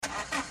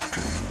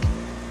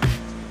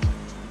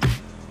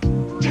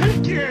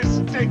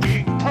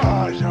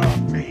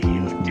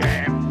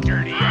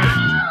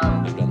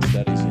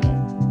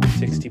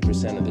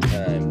99% of the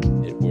time,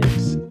 it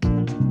works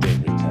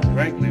every time.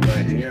 Frankly,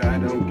 my dear, I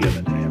don't give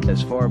a damn.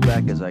 As far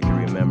back as I can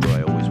remember,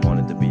 I always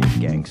wanted to be a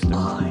gangster.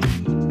 I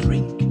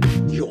drink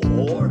your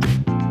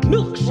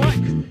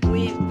milkshake. What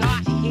we've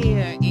got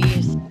here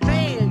is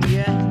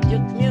failure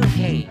to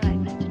communicate. All right,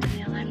 Mr.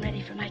 DeMille, I'm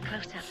ready for my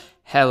close-up.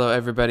 Hello,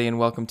 everybody, and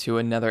welcome to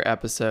another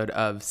episode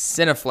of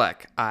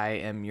Cinefleck. I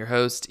am your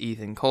host,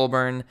 Ethan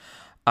Colburn.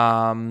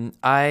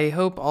 I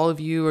hope all of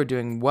you are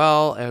doing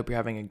well. I hope you're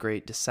having a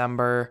great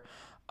December.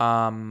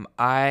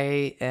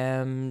 I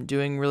am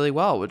doing really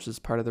well, which is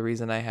part of the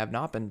reason I have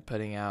not been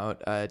putting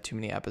out too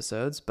many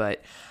episodes,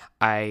 but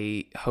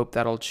I hope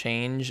that'll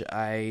change.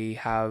 I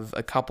have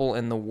a couple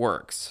in the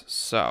works,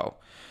 so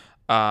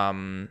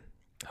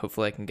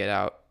hopefully I can get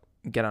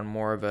on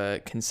more of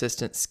a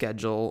consistent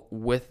schedule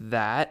with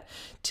that.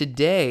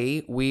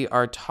 Today we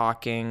are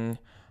talking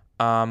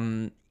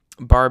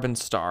Barb and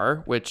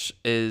Star, which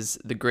is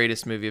the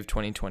greatest movie of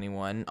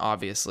 2021,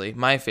 obviously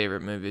my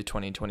favorite movie of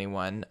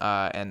 2021,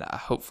 and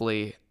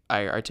hopefully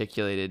I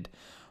articulated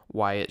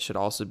why it should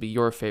also be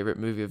your favorite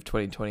movie of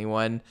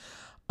 2021.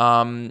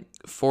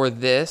 For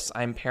this,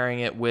 I'm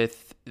pairing it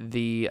with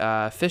the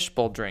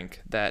fishbowl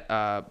drink that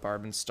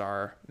Barb and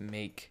Star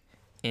make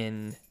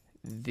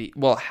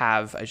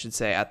have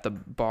at the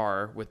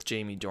bar with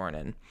Jamie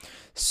Dornan.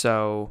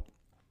 So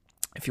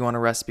if you want a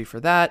recipe for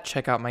that,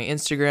 check out my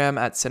Instagram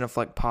at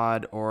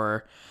CinefleckPod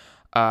or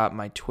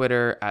my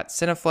Twitter at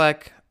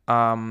Cinefleck.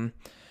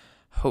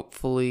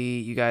 Hopefully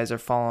you guys are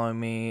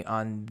following me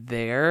on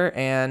there,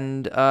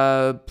 and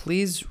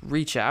please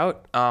reach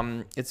out.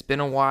 It's been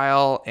a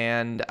while,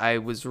 and I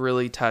was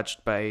really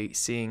touched by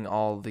seeing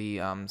all the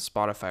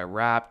Spotify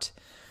Wrapped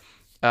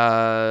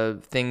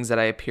things that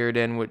I appeared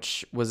in,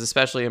 which was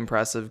especially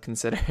impressive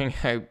considering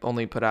I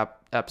only put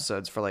up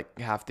episodes for like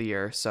half the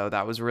year. So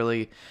that was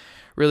really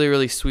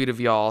sweet of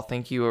y'all.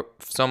 Thank you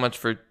so much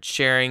for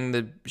sharing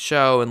the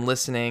show and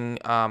listening.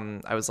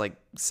 I was like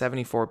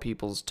 74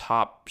 people's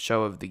top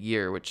show of the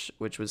year, which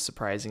was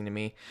surprising to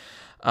me.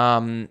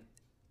 And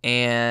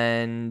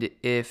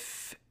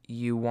if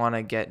you want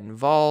to get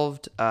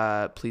involved,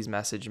 please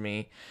message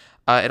me.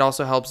 It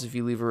also helps if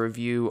you leave a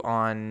review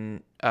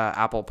on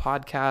Apple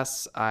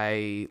Podcasts.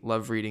 I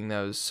love reading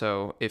those.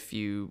 So if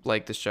you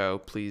like the show,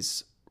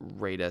 please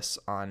rate us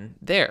on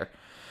there.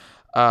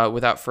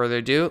 Without further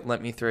ado,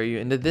 let me throw you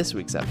into this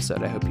week's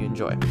episode. I hope you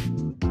enjoy.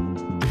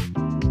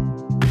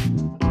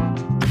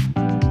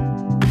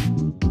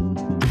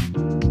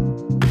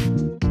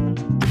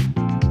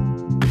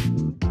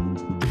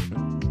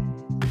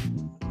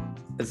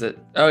 Is it?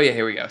 Oh yeah,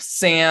 here we go.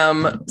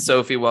 Sam,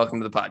 Sophie,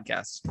 welcome to the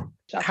podcast.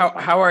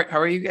 How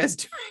are you guys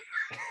doing?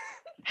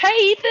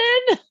 Hey,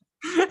 Ethan.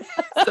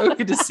 So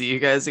good to see you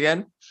guys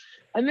again.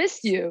 I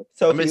missed you.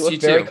 So missed you look you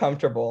very too.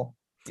 comfortable.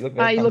 You look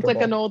You look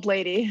like an old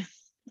lady.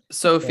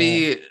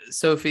 Sophie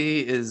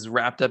is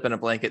wrapped up in a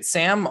blanket.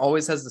 Sam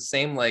always has the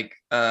same what's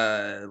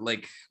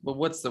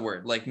the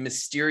word? Like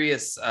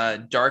mysterious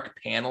dark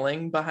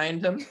paneling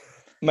behind him.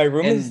 My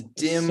room and is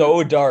dim,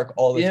 so dark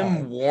all the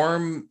time.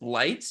 Warm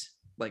light,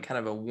 like kind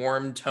of a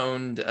warm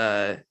toned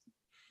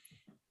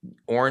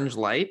orange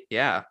light.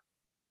 Yeah.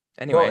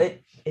 Anyway. Well,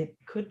 it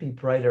could be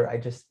brighter. I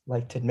just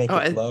like to make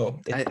it glow.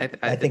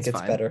 I think it's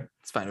fine. better.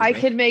 It's fine. I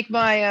could make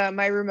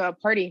my room a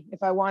party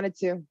if I wanted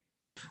to.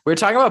 We're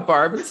talking about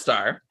Barb and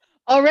Star.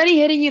 Already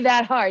hitting you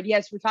that hard.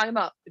 Yes, we're talking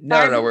about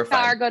No, we're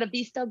Star, fine. go to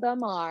Vista Del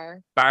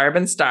Mar. Barb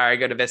and Star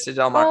go to Vista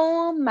Del Mar.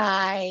 Oh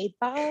my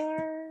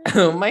bar.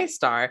 Oh my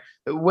star.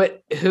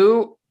 What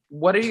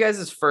are you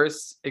guys'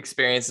 first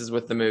experiences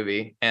with the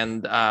movie,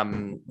 and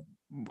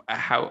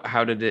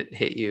how did it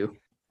hit you?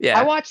 Yeah,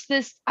 I watched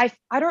this. I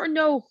don't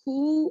know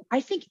who.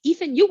 I think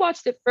Ethan, you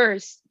watched it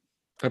first.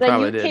 I Then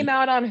probably you did. came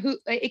out on who?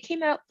 It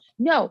came out.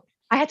 No,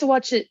 I had to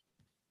watch it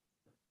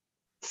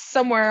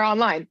somewhere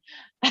online.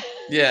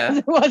 Yeah.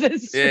 It wasn't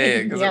because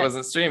streamed it yet.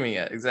 wasn't streaming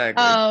yet.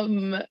 Exactly.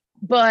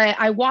 But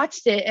I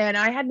watched it and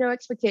I had no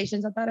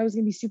expectations. I thought I was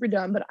gonna be super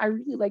dumb, but I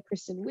really like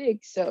Kristen Wiig,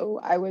 so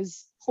I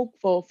was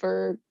hopeful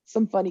for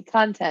some funny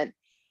content.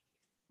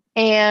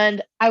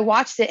 And I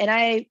watched it and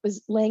I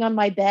was laying on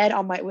my bed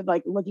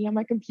looking at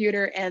my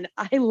computer, and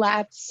I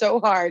laughed so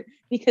hard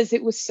because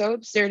it was so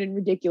absurd and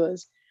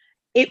ridiculous.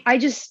 I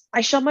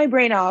shut my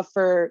brain off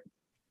for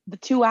the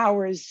 2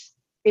 hours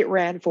it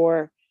ran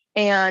for.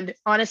 And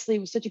honestly, it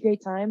was such a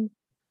great time.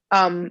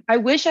 I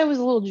wish I was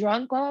a little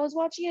drunk while I was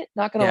watching it.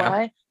 Not gonna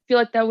lie. I feel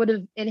like that would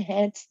have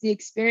enhanced the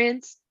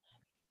experience.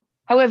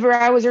 However,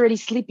 I was already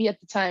sleepy at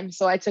the time,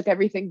 so I took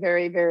everything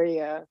very, very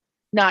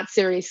not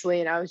seriously,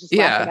 and I was just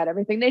laughing at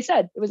everything they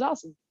said. It was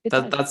awesome.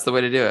 That's the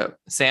way to do it.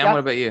 Sam, What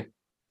about you?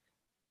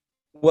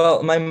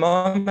 Well, my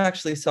mom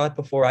actually saw it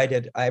before I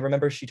did. I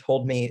remember she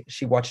told me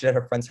she watched it at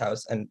her friend's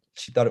house and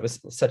she thought it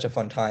was such a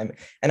fun time.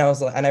 And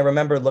I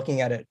remember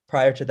looking at it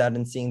prior to that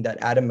and seeing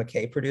that Adam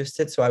McKay produced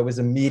it. So I was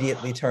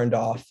immediately turned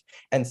off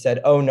and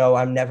said, oh no,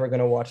 I'm never going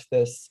to watch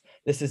this.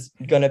 this is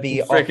gonna be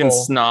You freaking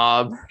awful.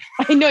 snob.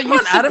 I know Come on,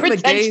 you're Adam super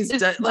McKay's pretentious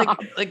done,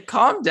 snob. like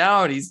calm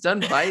down. He's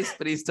done Vice,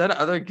 but he's done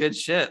other good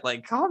shit.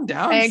 Like, calm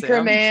down, Sam.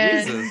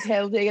 Anchorman, Jesus.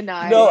 Talladega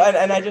Nights. No,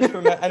 and I just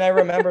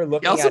remember He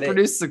looking also at it.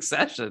 produced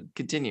Succession.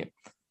 Continue.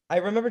 I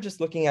remember just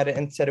looking at it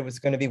and said it was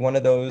going to be one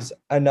of those,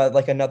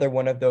 another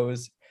one of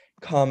those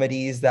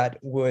comedies that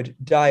would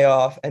die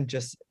off and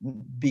just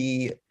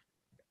be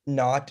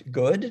not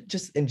good,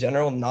 just in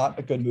general, not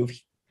a good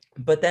movie.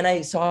 But then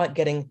I saw it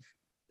getting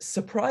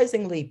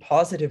surprisingly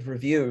positive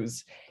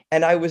reviews.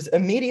 And I was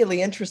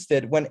immediately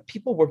interested when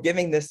people were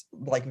giving this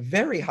like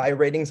very high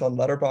ratings on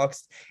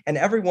Letterboxd, and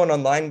everyone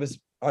online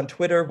on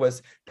Twitter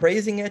was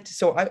praising it.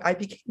 So I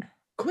became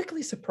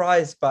quickly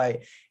surprised by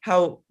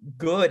how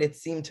good it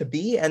seemed to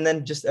be, and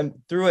then just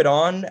threw it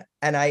on,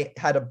 and I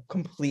had a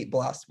complete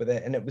blast with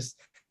it, and it was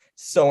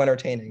so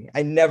entertaining.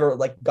 I never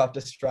like got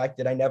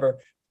distracted. I never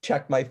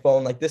checked my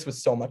phone. Like, this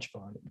was so much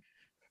fun.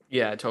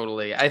 Yeah,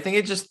 totally. I think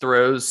it just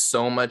throws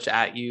so much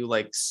at you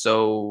like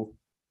so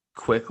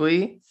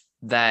quickly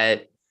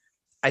that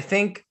I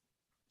think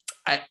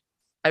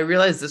I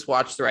realized this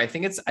watch through. I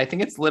think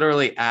it's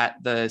literally at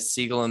the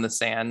Seagull in the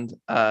Sand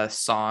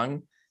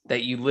song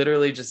that you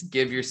literally just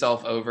give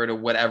yourself over to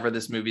whatever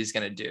this movie is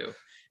going to do,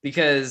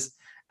 because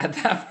at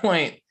that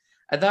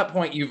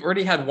point you've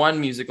already had one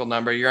musical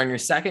number. You're on your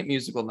second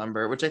musical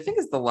number, which I think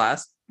is the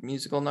last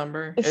musical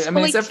number. It's I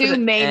mean, like except for two the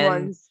main end,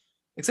 ones.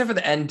 except for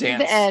the end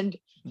dance. The end.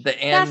 The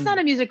end. That's not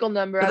a musical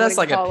number. But I that's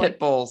like wouldn't a call it.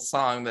 Pitbull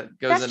song that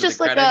goes That's into just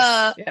the like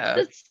credits. a.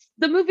 Yeah.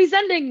 The movie's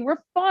ending.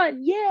 We're fun.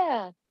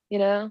 Yeah. You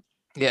know.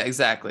 Yeah,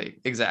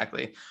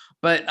 exactly.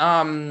 But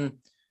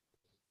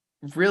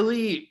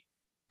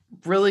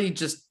really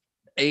just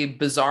a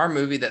bizarre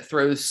movie that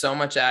throws so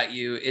much at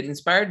you. It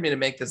inspired me to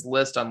make this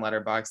list on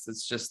Letterboxd.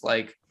 It's just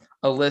like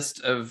a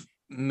list of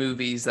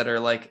movies that are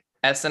like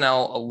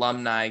SNL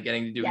alumni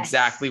getting to do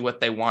exactly what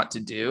they want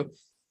to do.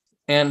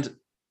 And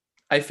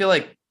I feel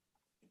like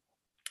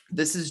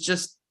this is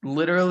just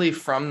literally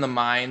from the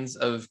minds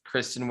of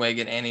Kristen Wiig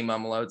and Annie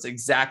Mumolo. It's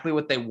exactly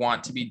what they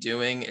want to be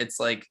doing. It's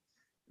like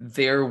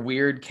their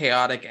weird,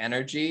 chaotic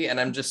energy. And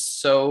I'm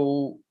just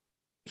so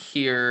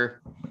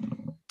here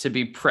to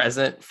be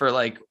present for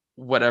like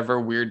whatever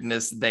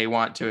weirdness they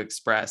want to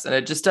express. And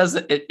it just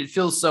doesn't, it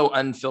feels so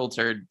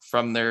unfiltered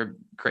from their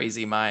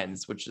crazy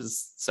minds, which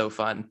is so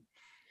fun.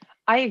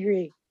 I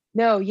agree.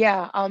 No,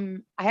 yeah.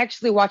 I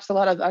actually watched a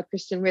lot of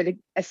Kristen Wiig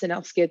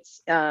SNL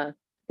skits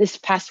this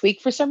past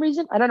week for some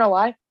reason. I don't know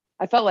why.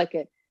 I felt like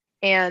it.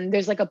 And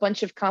there's like a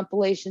bunch of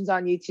compilations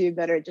on YouTube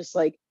that are just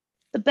like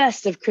the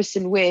best of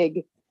Kristen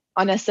Wiig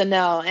on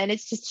SNL. And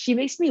it's just, she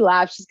makes me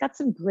laugh. She's got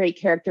some great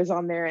characters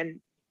on there.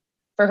 And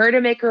for her to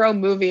make her own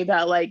movie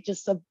about like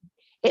just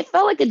it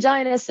felt like a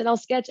giant SNL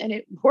sketch, and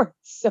it worked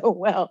so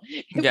well.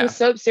 It was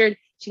so absurd.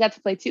 She got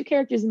to play two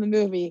characters in the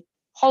movie,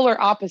 polar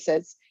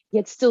opposites,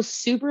 yet still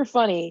super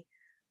funny.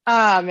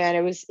 Ah,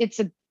 man, it's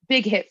a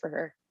big hit for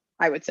her,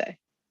 I would say.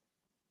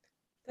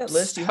 That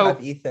list you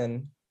have,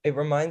 Ethan, it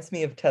reminds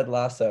me of Ted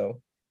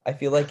Lasso. I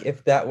feel like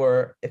if that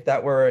were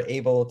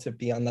able to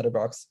be on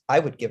Letterboxd, I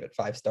would give it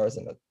 5 stars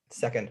in a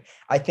second.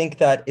 I think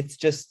that it's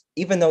just,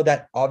 even though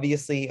that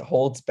obviously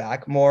holds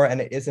back more and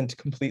it isn't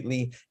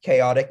completely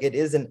chaotic, it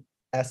is an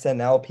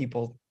SNL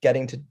people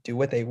getting to do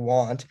what they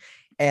want.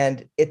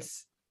 And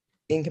it's,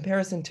 in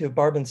comparison to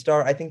Barb and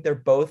Star, I think they're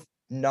both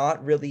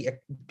not really,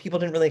 people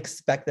didn't really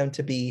expect them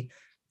to be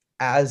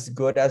as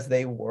good as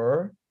they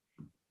were.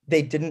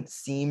 They didn't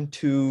seem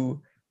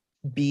to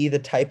be the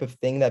type of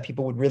thing that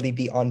people would really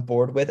be on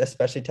board with,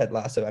 especially Ted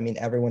Lasso. I mean,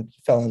 everyone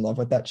fell in love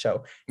with that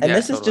show. And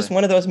this is just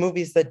one of those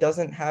movies that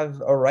doesn't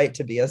have a right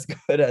to be as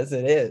good as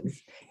it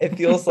is. It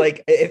feels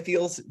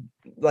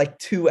like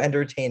too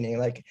entertaining.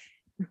 Like,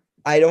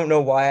 I don't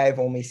know why I've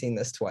only seen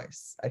this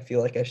twice. I feel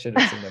like I should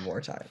have seen it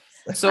more times.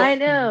 So I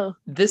know.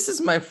 This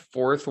is my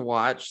 4th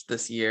watch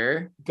this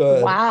year.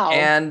 Good. Wow.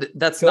 And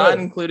that's not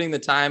including the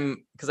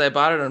time, because I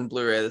bought it on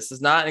Blu-ray. This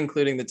is not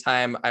including the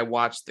time I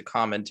watched the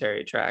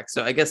commentary track.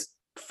 So I guess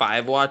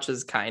 5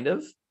 watches, kind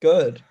of.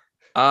 Good.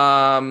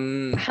 How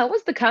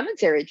was the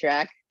commentary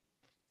track?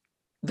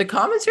 The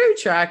commentary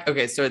track,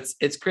 okay, so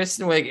it's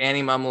Kristen Wiig,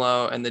 Annie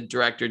Mumolo, and the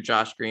director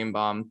Josh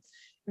Greenbaum.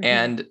 Mm-hmm.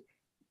 And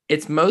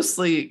it's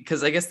mostly,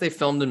 because I guess they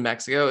filmed in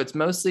Mexico, it's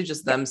mostly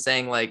just them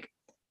saying like,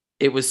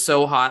 it was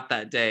so hot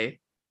that day.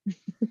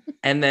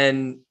 and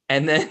then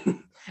it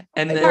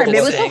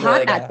was so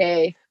hot that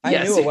day.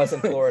 I knew it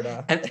wasn't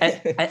Florida.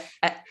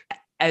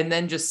 and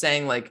then just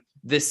saying like,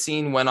 this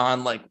scene went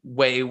on like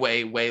way,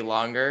 way, way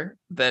longer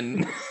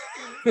than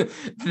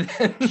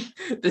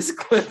this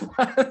clip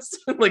was.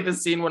 Like, the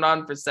scene went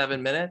on for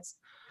 7 minutes.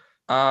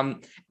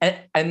 And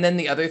then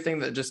the other thing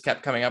that just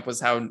kept coming up was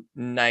how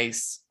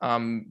nice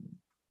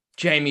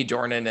Jamie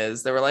Dornan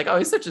is. They were like, oh,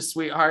 he's such a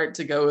sweetheart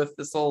to go with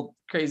this whole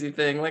crazy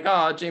thing. Like,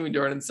 oh, Jamie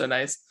Dornan's so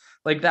nice.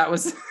 Like, that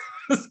was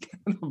kind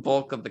of the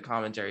bulk of the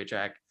commentary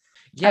track.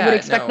 Yeah, I would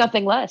expect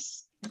nothing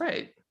less.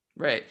 Right.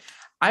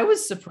 I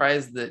was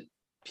surprised that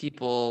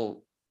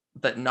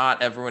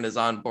not everyone is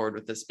on board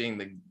with this being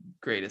the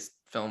greatest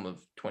film of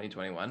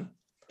 2021.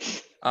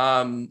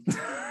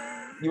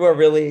 you're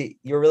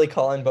really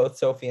calling both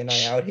Sophie and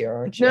I out here,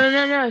 aren't you?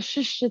 No.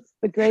 Shush, it's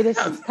the greatest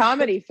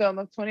comedy film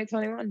of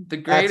 2021. The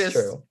That's greatest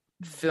true.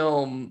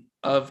 film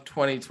of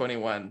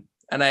 2021.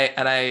 And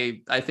I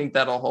think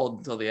that'll hold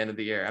until the end of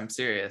the year. I'm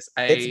serious.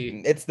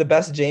 It's the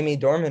best Jamie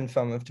Dornan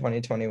film of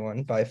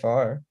 2021 by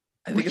far.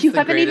 I think it's You the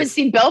haven't even greatest-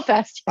 seen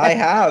Belfast yet. I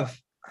have,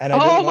 and I Oh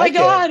didn't my like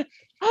god.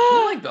 You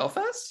don't like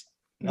Belfast?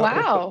 No.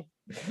 Wow.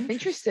 Interesting.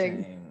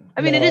 Interesting.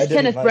 I mean, No, it is didn't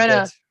Kenneth like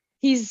Branagh. it.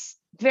 He's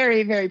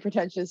very, very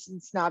pretentious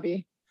and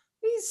snobby.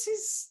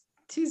 He's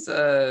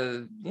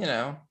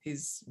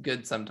he's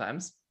good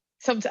sometimes.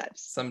 Sometimes.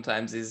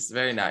 Sometimes he's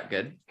very not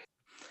good.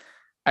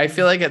 I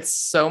feel like it's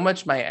so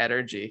much my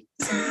energy.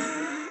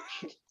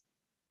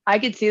 I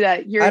could see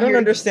that. I don't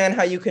understand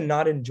how you can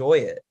not enjoy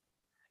it.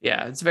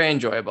 Yeah, it's very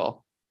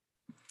enjoyable.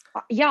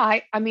 Yeah,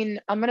 I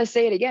mean, I'm gonna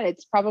say it again.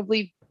 It's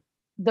probably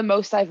the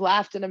most I've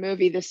laughed in a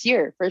movie this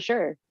year, for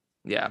sure.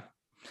 Yeah.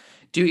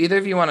 Do either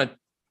of you want to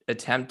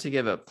attempt to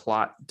give a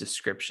plot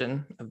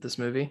description of this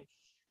movie?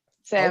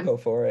 I'll Sam, go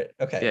for it.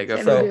 Okay. Yeah, go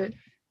Sam, for you it. do it.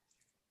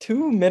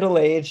 Two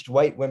middle-aged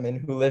white women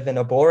who live in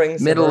a boring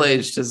suburban-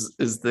 Middle-aged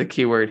is the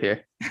key word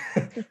here.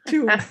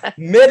 Two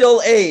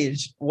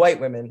middle-aged white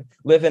women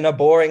live in a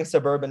boring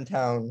suburban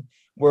town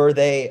where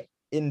they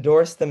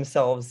endorse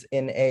themselves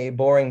in a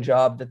boring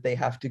job that they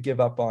have to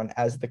give up on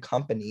as the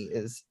company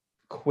is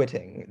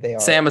quitting. They are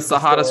Sam, it's the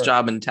hottest store-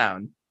 job in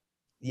town.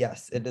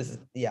 Yes, it is.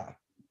 Yeah,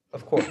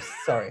 of course.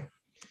 Sorry.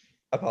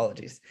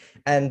 Apologies.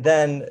 And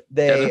then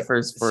they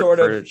Jennifer's sort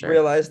of furniture.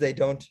 realize they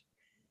don't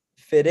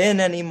fit in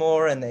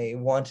anymore and they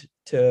want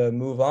to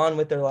move on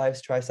with their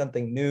lives, try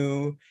something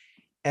new.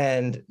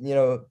 And,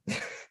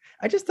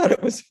 I just thought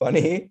it was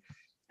funny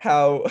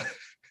how,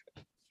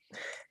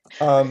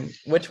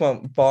 which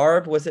one?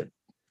 Barb, was it?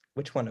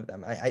 Which one of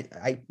them?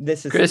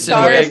 This is Kristen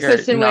Sorry, Wiig or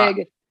Kristen not?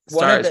 Wiig.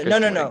 one of Stars the, no.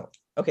 Kristen Wiig.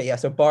 Okay, yeah.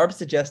 So Barb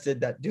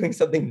suggested that doing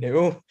something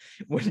new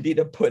would be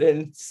to put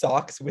in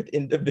socks with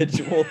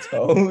individual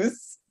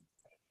toes.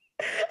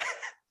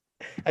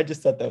 I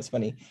just thought that was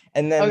funny.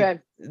 And then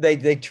Okay.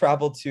 they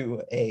travel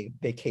to a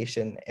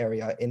vacation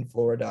area in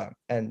Florida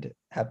and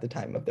have the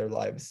time of their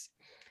lives.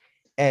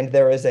 And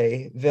there is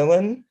a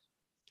villain.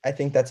 I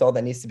think that's all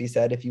that needs to be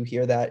said. If you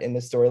hear that in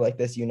a story like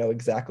this, you know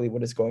exactly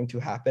what is going to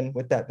happen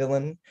with that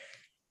villain.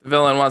 The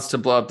villain wants to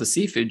blow up the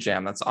seafood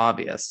jam. That's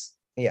obvious.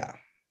 Yeah,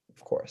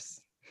 of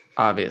course.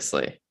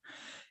 Obviously.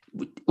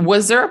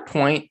 Was there a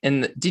point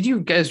did you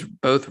guys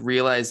both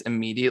realize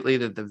immediately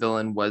that the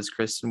villain was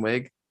Kristen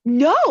Wiig?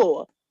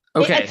 No.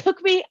 Okay. It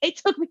took me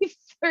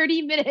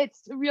 30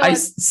 minutes to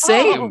realize.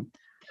 Same.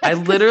 I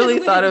that's literally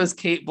Kristen thought it Wiig. was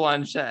Kate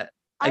Blanchett.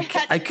 I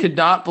had I could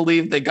not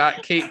believe they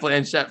got Kate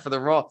Blanchett for the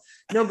role.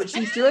 No, but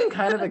she's doing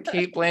kind of a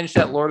Kate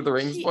Blanchett Lord of the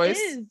Rings She voice.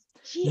 is.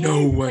 She No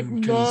is, one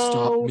like, can stop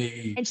low,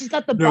 me. And she's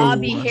got the No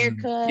Bobby one.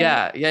 haircut.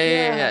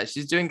 Yeah.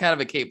 She's doing kind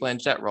of a Kate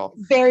Blanchett role.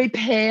 Very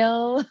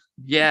pale.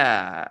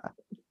 Yeah.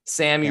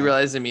 Sam, you Yeah.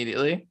 realized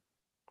immediately?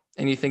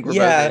 And you think we're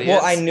Yeah, both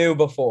well, I idiots? knew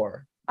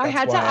before. I That's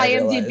had to why I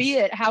IMDb realized.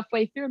 it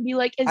halfway through and be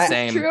like, is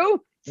Same. this true?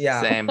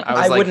 Yeah. Same. I I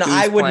was like, wouldn't.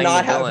 I who's would playing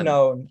not the have villain?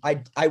 known.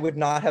 I would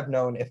not have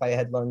known if I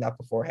had learned that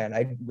beforehand.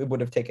 It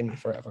would have taken me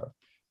forever.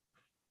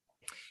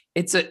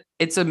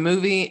 It's a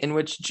movie in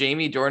which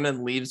Jamie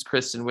Dornan leaves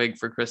Kristen Wiig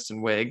for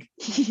Kristen Wiig.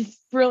 He's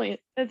brilliant.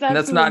 And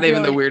that's not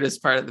even the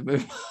weirdest part of the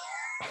movie.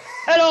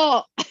 at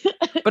all.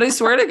 But I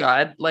swear to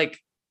God, like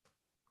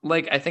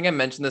I think I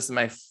mentioned this in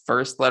my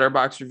first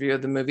Letterboxd review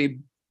of the movie.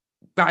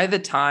 By the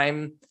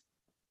time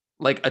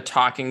like a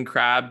talking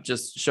crab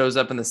just shows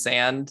up in the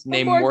sand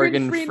named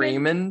Morgan Morgan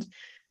Freeman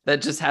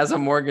that just has a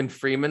Morgan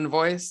Freeman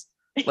voice,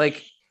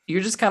 like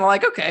you're just kind of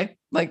like, okay,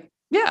 like,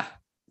 yeah,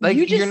 like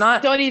you just you're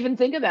not don't even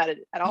think about it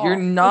at all. you're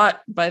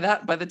not by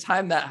the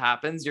time that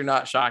happens, you're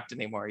not shocked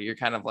anymore. You're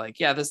kind of like,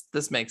 yeah,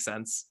 this makes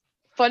sense.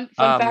 Fun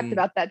fact Um,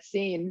 about that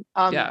scene.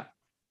 Yeah.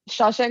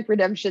 Shawshank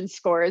Redemption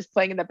score is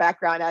playing in the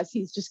background as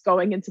he's just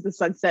going into the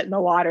sunset in the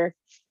water.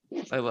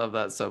 I love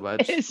that so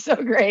much. It's so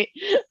great.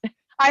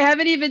 I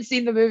haven't even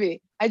seen the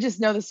movie. I just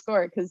know the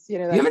score because You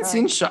haven't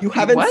seen You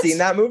haven't what? seen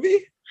that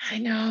movie? I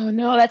know,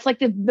 no, that's like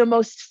the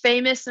most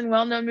famous and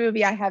well-known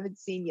movie I haven't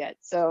seen yet.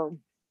 So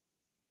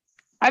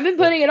I've been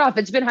putting it off.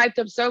 It's been hyped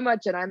up so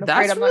much, and I'm afraid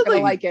That's I'm not really-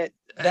 gonna like it.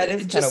 That is It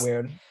kind of just-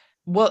 weird.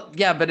 Well,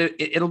 yeah, but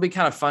it'll be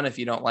kind of fun if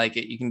you don't like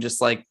it. You can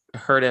just like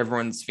hurt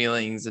everyone's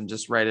feelings and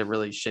just write a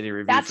really shitty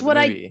review. That's for the what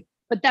movie.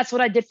 But that's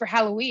what I did for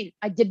Halloween.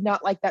 I did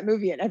not like that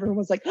movie, and everyone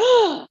was like,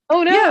 "Oh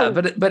no!" Yeah,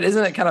 but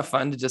isn't it kind of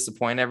fun to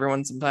disappoint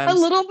everyone sometimes? a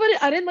little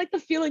bit. I didn't like the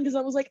feeling because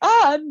I was like,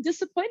 I'm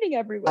disappointing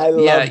everyone. I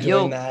love Yeah, doing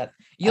you'll- that.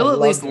 You'll I at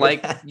least love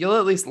like that. you'll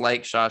at least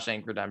like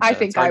Shawshank Redemption. I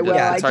think It's hard I will. To,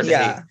 Yeah, it's hard to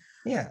yeah, hate.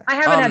 yeah. I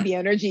haven't um, had the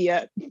energy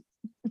yet.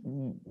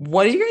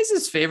 What are you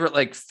guys' favorite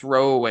like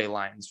throwaway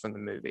lines from the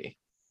movie?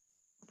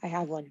 I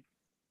have one.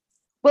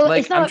 Well,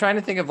 Like it's not. I'm trying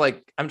to think of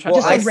like I'm trying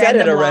Well, to I a think said it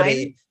random already.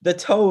 line? The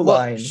toe Well,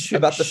 line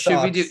about the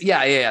should we do? socks.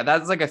 Yeah.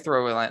 That's like a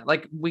throwaway line.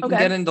 Like we can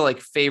Okay. get into like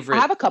I favorite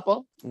have a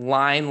couple.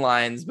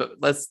 lines, but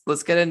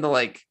let's get into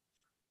like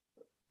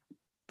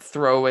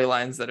throwaway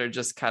lines that are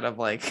just kind of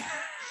like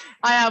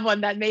I have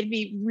one that made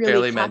me Barely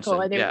really cackle,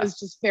 mentioned, and it yeah. was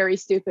just very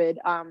stupid.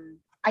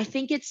 I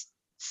think it's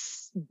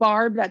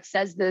Barb that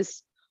says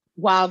this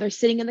while they're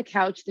sitting in the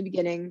couch at the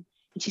beginning.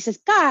 And she says,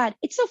 God,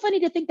 it's so funny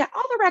to think that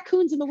all the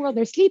raccoons in the world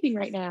are sleeping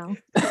right now.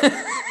 About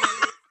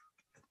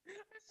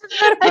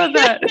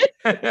that.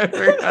 And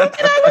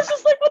I was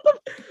just like, what the?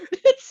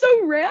 It's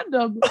so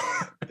random.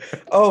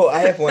 Oh, I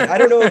have one. I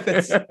don't know if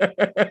it's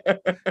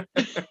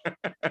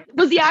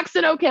Was the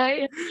accent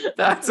okay?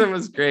 The accent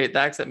was great. The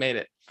accent made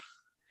it.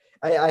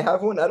 I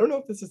have one. I don't know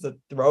if this is a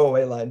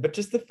throwaway line, but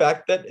just the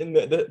fact that in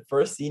the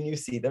first scene you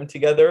see them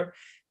together,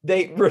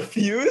 they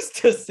refuse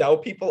to sell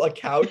people a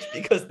couch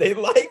because they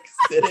like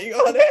sitting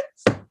on it.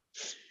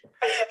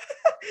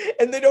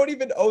 And they don't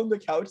even own the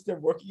couch. They're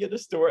working at a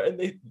store and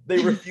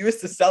they refuse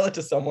to sell it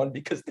to someone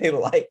because they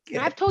like it.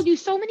 I've told you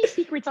so many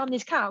secrets on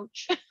this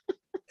couch.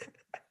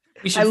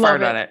 We should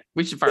fart on it.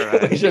 We should fart on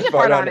it. We should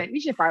fart on it. We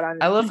should fart on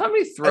it. I love how many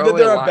And then throwaway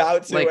they're lines.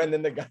 about to, Like, and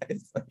then the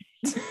guy's like,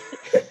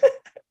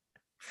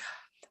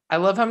 I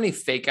love how many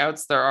fake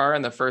outs there are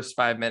in the first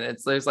 5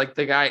 minutes. There's like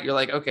the guy, you're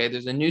like, okay,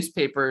 there's a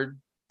newspaper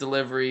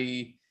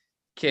delivery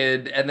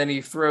kid, and then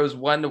he throws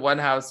one to one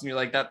house, and you're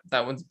like, that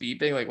one's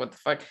beeping, like what the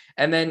fuck?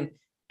 And then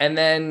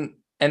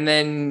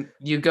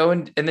you go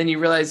and then you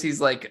realize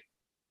he's like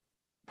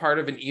part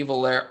of an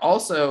evil lair.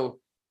 Also,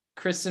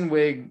 Kristen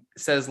Wiig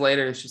says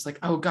later, she's like,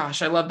 oh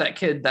gosh, I love that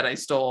kid that I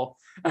stole.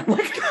 I'm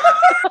like,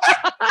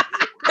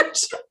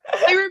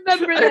 I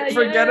remember that. I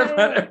forget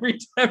about every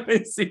time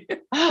I see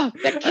it. Oh,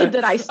 that kid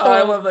that I stole. Oh,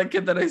 I love that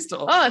kid that I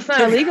stole. Oh, it's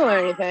not illegal or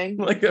anything.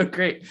 Like, oh,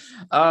 great.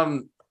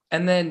 And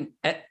then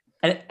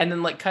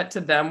like cut to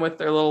them with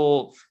their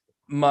little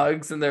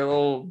mugs and their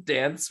little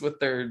dance with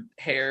their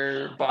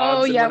hair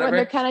bobs. Oh yeah, and when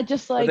they're kind of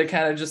just like,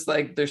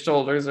 their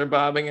shoulders are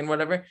bobbing and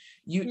whatever.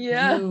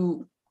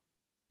 You're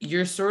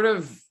sort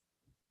of,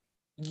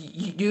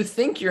 you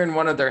think you're in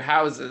one of their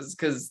houses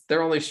because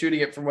they're only shooting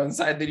it from one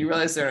side. Then you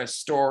realize they're in a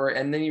store,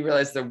 and then you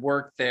realize they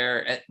work there.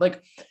 And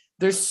like,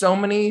 there's so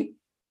many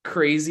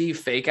crazy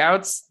fake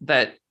outs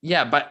that,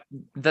 yeah, but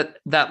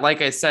that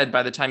like I said,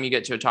 by the time you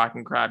get to a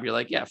talking crab, you're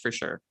like, yeah, for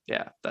sure,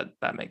 yeah,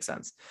 that makes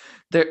sense.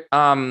 There,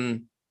 I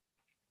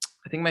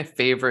think my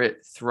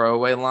favorite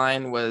throwaway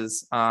line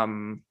was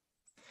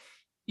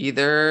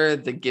either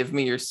the "give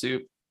me your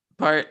soup"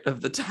 part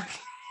of the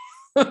talking.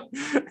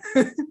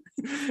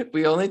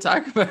 We only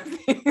talk about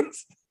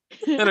things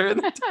that are in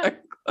the talk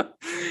club.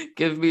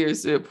 Give me your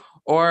soup,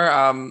 or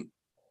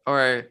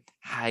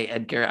hi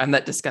Edgar, I'm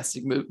that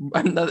disgusting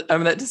I'm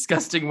that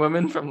disgusting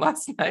woman from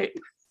last night.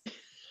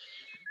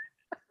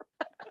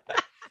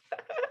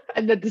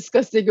 I'm the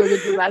disgusting woman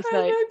from last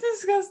I'm night. that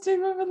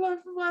disgusting woman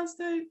from last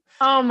night.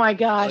 Oh my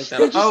gosh,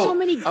 there's just so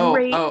many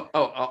great.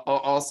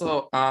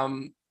 Also,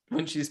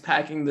 when she's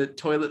packing the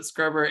toilet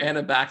scrubber and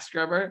a back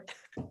scrubber.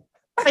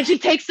 And she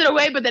takes it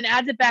away, but then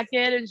adds it back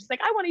in, and she's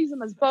like, "I want to use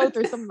them as both,"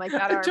 or something like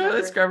that. A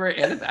toilet scrubber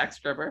and a back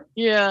scrubber.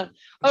 Yeah.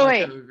 Oh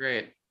wait. Oh,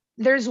 great.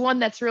 There's one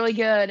that's really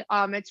good.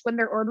 It's when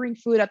they're ordering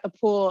food at the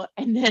pool,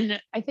 and then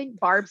I think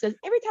Barb says,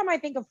 "Every time I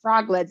think of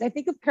frog legs, I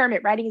think of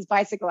Kermit riding his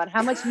bicycle and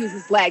how much he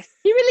uses his legs.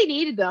 He really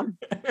needed them."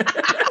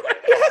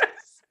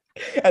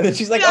 And then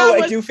she's like, That "Oh, I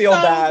was do feel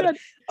so bad. good.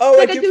 Oh,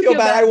 Like, I do feel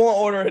bad. I won't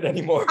order it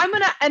anymore." I'm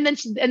gonna, and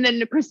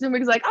then Kristen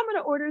Wiig's like, "I'm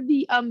gonna order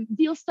the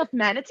veal stuffed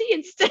manatee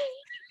instead."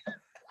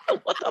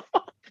 What the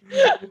fuck?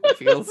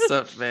 Feel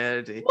stuffed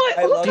vanity. What?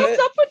 I Who love comes it.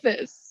 up with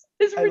this?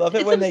 I love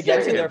it when they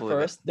get to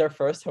absurd. their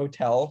first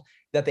hotel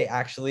that they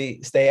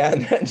actually stay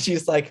at, and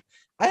she's like,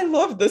 "I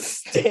love the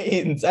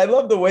stains. I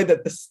love the way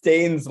that the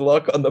stains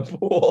look on the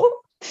pool.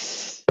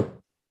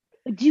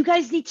 Do you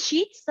guys need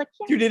sheets? Like,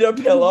 yeah. You need a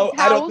pillow?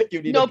 I don't Towels? think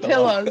you need No a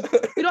pillow."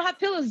 pillows. We don't have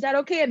pillows. Is that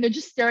okay? And they're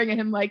just staring at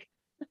him like,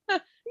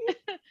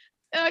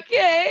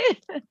 okay.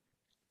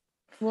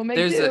 We'll make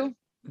do.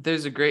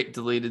 There's a great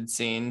deleted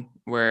scene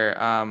where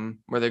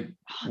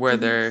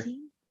they're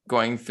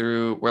going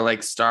through, where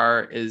like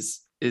Star is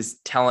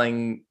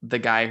telling the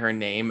guy her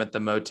name at the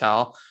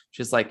motel.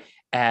 She's like,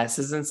 S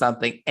as in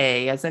something,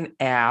 A as in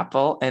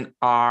apple, and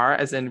R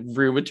as in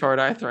rheumatoid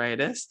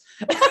arthritis.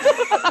 They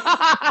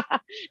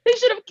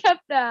should have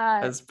kept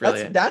that. That's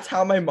brilliant. That's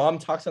how my mom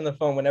talks on the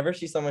phone. Whenever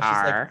she's someone, she's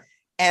like, R.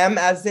 M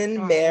as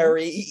in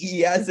Mary,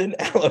 E as in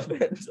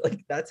elephant.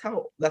 Like that's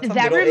how That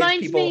middle-aged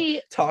reminds people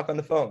me- talk on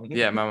the phone.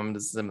 Yeah, my mom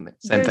does the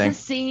same There's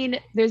thing.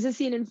 There's a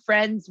scene in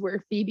Friends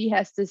where Phoebe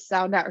has to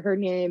sound out her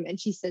name, and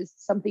she says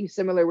something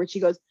similar where she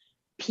goes,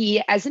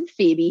 P as in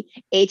Phoebe,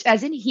 H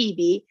as in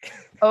Hebe,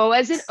 O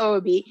as in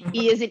Obi,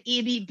 E as in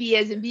EB, B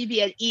as in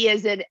BB, and E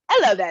as in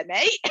hello there,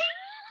 mate.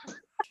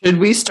 Should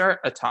we start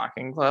a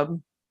talking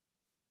club?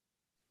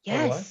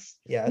 Yes,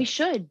 Yeah. we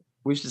should.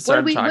 We should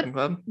start we- a talking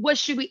club. What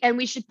should we? And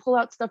we should pull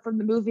out stuff from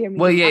the movie and we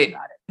Well, can yeah. talk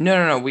about it.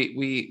 No.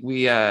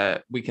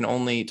 We can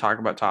only talk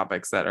about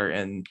topics that are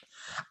in.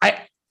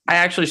 I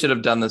actually should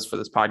have done this for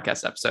this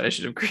podcast episode. I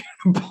should have created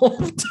a poll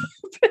of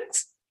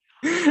topics.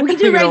 We can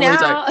do it right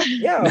now.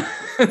 Yeah.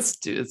 It's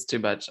too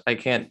much. I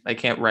can't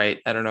write.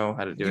 I don't know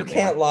how to do You it.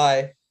 can't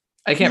lie.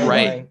 I can't You're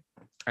write. lying.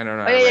 I don't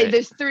know. Oh, How to yeah, write.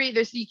 there's three.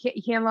 You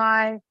can't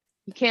lie.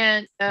 You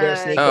can't Wear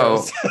sneakers.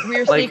 Oh.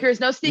 wear Like, sneakers.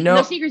 No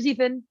no- sneakers,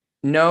 Ethan.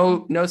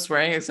 No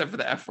swearing except for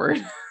the F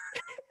word.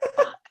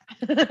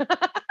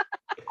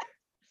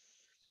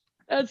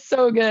 That's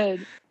so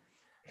good.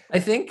 I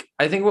think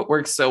what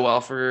works so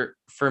well for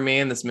me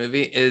in this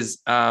movie is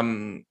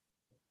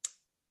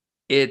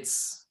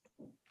it's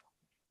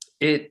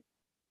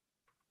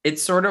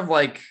sort of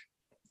like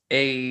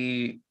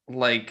a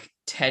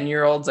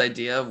 10-year-old's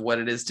idea of what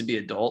it is to be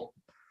adult.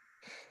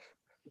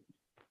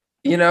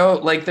 You know,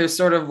 like they're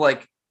sort of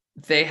like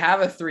they have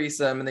a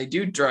threesome and they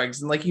do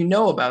drugs and like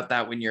about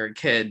that when you're a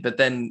kid, but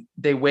then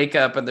they wake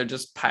up and they're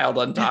just piled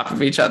on top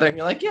of each other and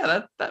you're like,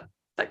 yeah, that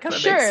kind of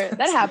sure makes sense.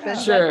 that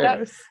happens. Sure,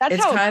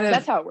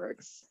 That's how it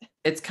works.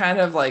 It's kind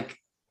of like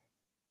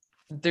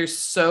they're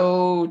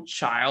so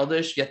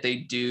childish, yet they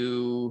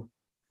do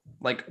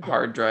like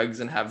hard drugs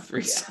and have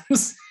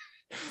threesomes.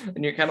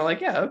 And you're kind of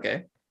like, yeah,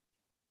 okay.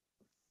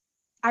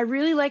 I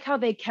really like how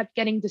they kept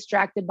getting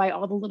distracted by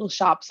all the little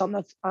shops on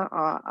the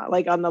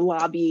like on the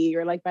lobby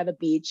or like by the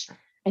beach,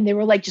 and they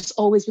were like just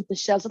always with the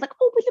shells. They're like,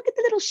 oh, but look at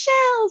the little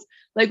shells.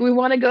 Like we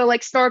want to go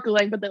like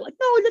snorkeling, but they're like,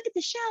 no, look at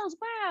the shells.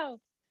 Wow.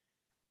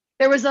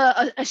 There was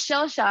a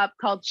shell shop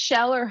called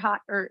Shell or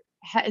Hot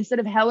instead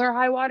of Hell or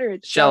High Water,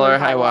 it's Shell or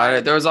High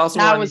Water. There was also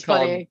that one was called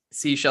funny.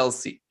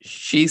 Seashells.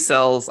 She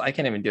sells. I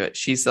can't even do it.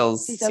 She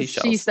sells seashells.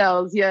 She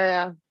sells.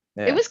 Yeah.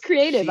 It was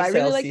creative. I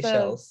really like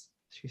seashells.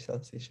 She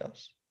sells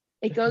seashells.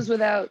 It goes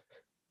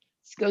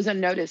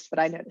unnoticed, but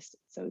I noticed it,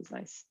 so it was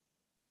nice.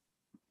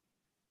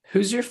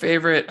 Who's your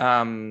favorite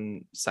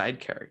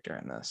side character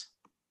in this?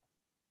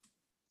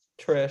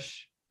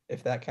 Trish,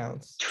 if that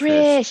counts.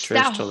 Trish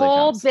that totally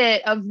whole counts.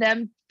 bit of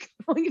them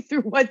going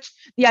through what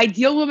the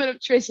ideal woman of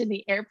Trish in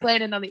the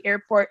airplane and on the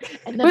airport.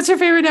 And then What's your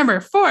favorite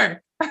number?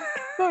 4.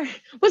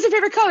 What's your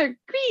favorite color?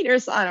 Green or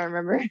I don't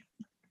remember.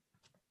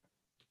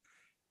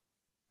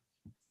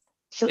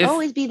 She'll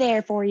always be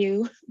there for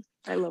you.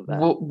 I love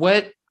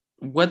that.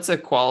 What's a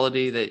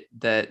quality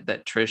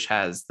that Trish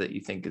has that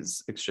you think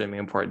is extremely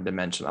important to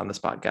mention on this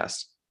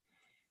podcast?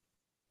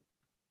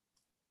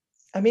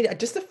 I mean,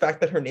 just the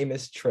fact that her name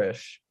is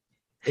Trish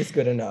is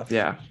good enough.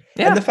 Yeah.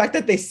 And the fact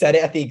that they said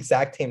it at the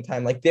exact same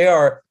time, like they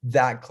are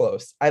that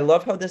close. I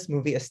love how this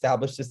movie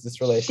establishes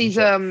this relationship.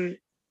 She's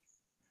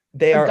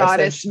they are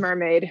goddess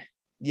mermaid.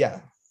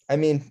 Yeah. I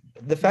mean,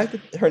 the fact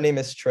that her name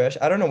is Trish,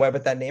 I don't know why,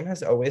 but that name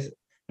has always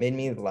made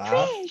me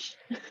laugh.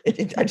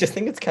 I just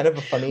think it's kind of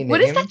a funny name.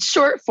 What is that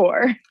short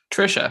for?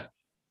 Trisha.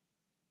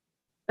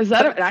 Is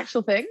that an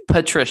actual thing?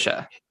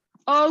 Patricia.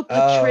 Oh,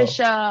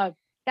 Patricia.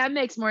 That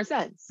makes more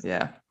sense.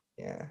 Yeah.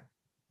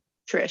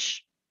 Trish.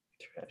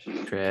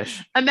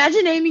 Trish.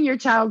 Imagine naming your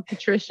child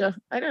Patricia.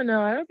 I don't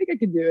know. I don't think I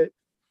could do it.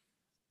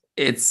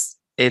 It's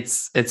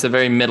a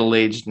very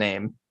middle-aged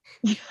name.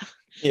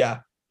 Yeah.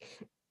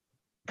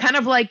 Kind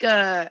of like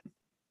Barb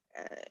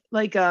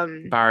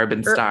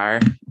and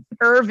Star.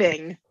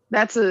 Irving.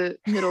 That's a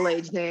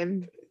middle-aged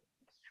name.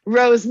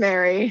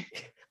 Rosemary.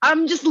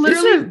 I'm just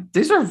literally.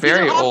 These are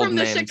very old from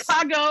names. The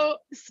Chicago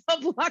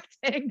Sublock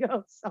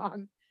Tango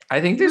song.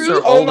 I think these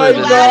Ruth, are older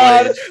than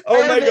God. middle-aged.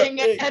 Irving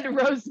and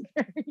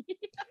Rosemary.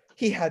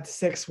 He had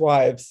 6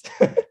 wives.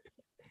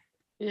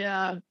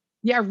 Yeah.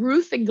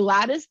 Ruth and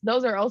Gladys.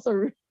 Those are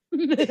also.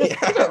 These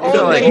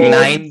are like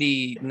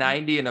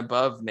 90 and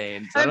above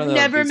names.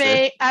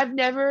 I've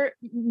never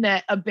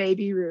met a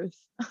baby Ruth.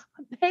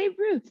 Hey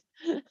Ruth.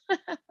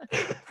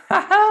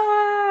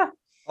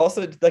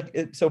 Also,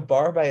 so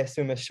Barb, I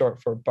assume, is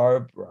short for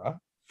Barbara.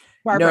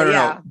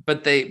 No.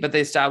 But they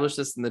established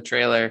this in the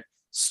trailer.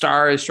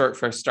 Star is short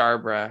for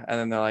Starbra, and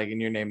then they're like, in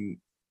your name,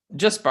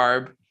 just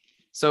Barb.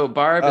 So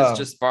Barb is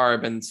just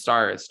Barb, and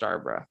Star is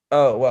Starbra.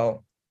 Oh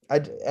well. I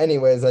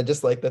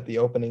just like that the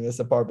opening is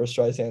a Barbra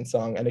Streisand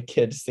song and a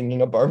kid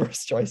singing a Barbra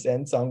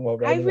Streisand song while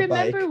riding a bike.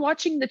 I remember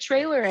watching the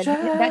trailer and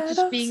that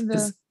just being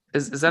the.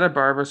 Is that a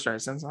Barbra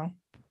Streisand song?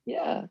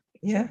 Yeah.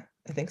 Yeah,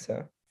 I think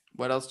so.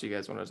 What else do you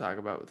guys want to talk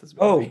about with this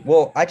movie? Oh,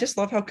 well, I just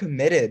love how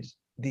committed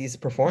these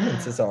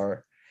performances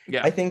are.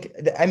 Yeah. I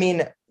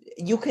mean,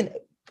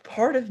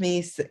 part of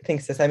me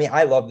thinks this,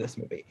 I love this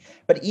movie,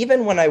 but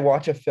even when I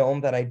watch a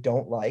film that I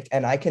don't like,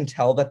 and I can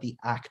tell that the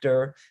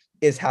actor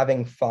is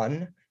having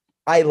fun,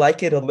 I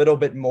like it a little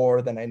bit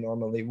more than I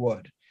normally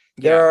would.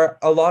 Yeah. There are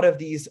a lot of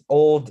these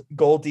old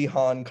Goldie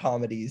Hawn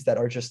comedies that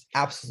are just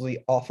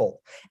absolutely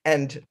awful.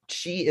 And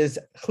she is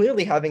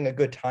clearly having a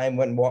good time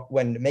when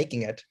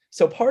making it.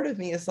 So part of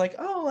me is like,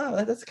 oh,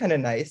 wow, that's kind of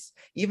nice.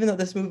 Even though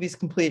this movie's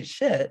complete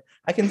shit,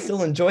 I can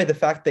still enjoy the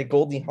fact that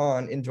Goldie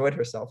Hawn enjoyed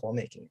herself while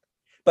making it.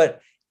 But,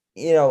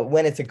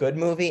 when it's a good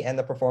movie and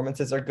the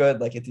performances are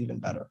good, like it's even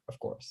better, of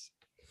course.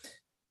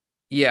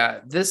 Yeah,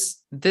 this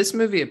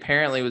movie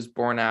apparently was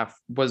born out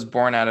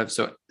of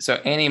so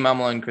Annie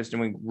Mumlow and Kristen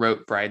Wiig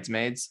wrote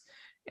Bridesmaids,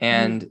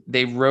 and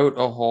they wrote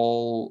a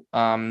whole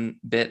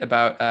bit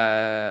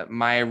about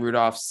Maya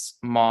Rudolph's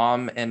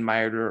mom and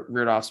Maya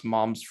Rudolph's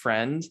mom's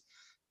friend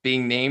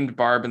being named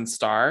Barb and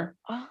Star.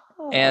 Oh.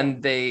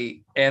 And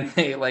they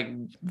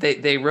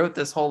wrote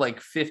this whole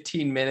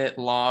 15-minute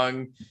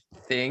long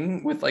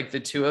thing with the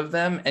two of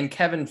them, and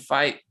Kevin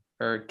Feige,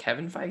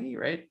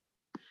 right?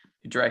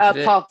 Who directed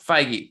it? Paul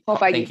Feige. Paul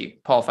Feige. Thank you.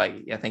 Paul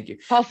Feige. Yeah, thank you.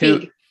 Paul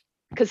Feig.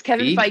 because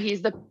Kevin Feige? Feige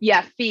is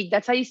Feige.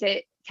 That's how you say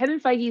it. Kevin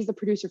Feige is the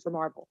producer for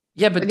Marvel.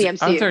 Yeah, but the aren't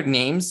MCU. their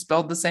names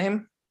spelled the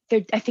same?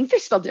 I think they're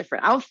spelled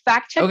different. I'll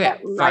fact check Okay, that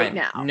right fine.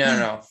 now.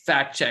 No.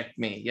 Fact check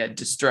me. Yeah,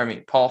 destroy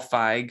me. Paul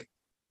Feig.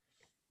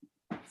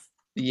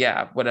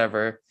 Yeah,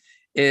 whatever.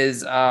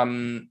 Is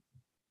was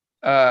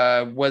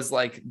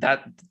like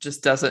that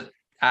just doesn't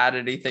add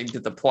anything to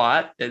the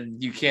plot,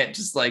 and you can't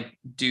just like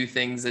do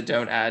things that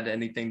don't add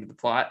anything to the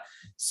plot.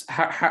 So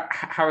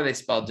how are they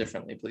spelled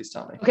differently? Please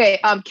tell me. Okay,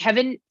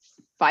 Kevin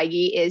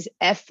Feige is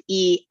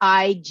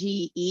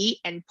Feige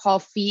and Paul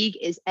Feig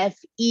is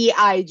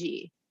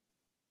Feig.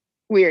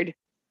 Weird.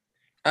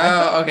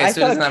 Oh, okay. I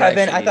So thought it's not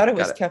Kevin. I actually- thought it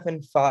was got Kevin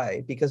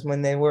Feige because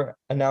when they were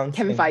announcing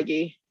Kevin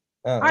Feige.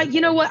 Oh, You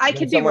know what? I When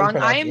could be someone wrong. I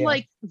pronounced- am yeah.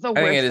 like the I think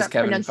it worst is at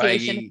Kevin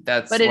pronunciation. Feige.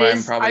 That's but it why I'm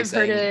is- probably I've heard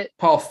saying it-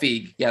 Paul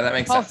Feig. Yeah, that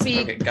makes Paul sense.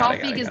 Feig. Okay, Paul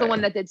Feig is the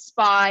one that did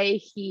Spy.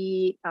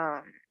 He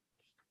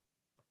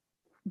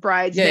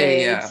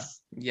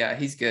Bridesmaids. Yeah,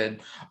 he's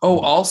good. Oh,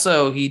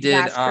 also he did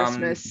Last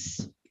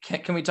Christmas.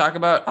 Can we talk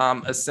about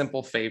A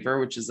Simple Favor,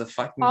 which is a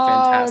fucking Oh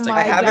fantastic my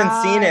I movie. haven't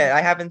God. seen it.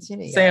 I haven't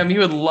seen it yet. Sam, you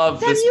would love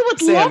Sam, this. you would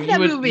Sam, love that you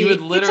would, movie. You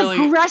would literally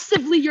It's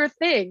aggressively your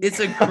thing. it's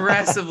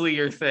aggressively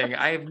your thing.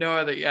 I have no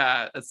other.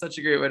 Yeah, that's such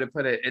a great way to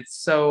put it. It's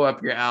so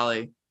up your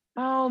alley.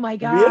 Oh my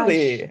god.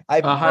 Really?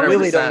 I 100%.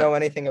 really don't know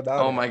anything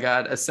about it. Oh my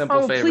God, A Simple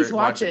Oh, Favor. please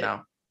watch it it.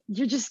 now.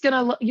 You're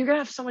gonna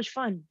have so much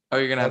fun. Oh,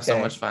 you're gonna have so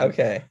Okay, much fun.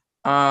 Okay.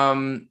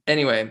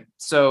 Anyway,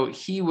 so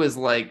he was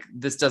like,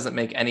 this doesn't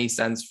make any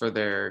sense for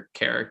their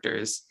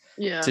characters.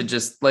 Yeah. To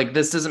just like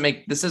this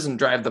doesn't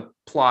drive the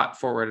plot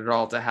forward at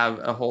all to have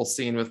a whole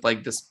scene with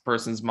like this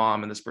person's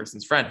mom and this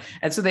person's friend.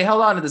 And so they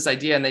held on to this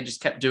idea and they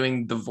just kept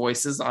doing the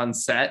voices on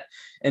set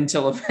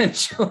until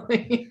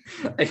eventually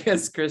I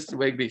guess Kristen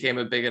Wiig became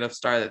a big enough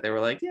star that they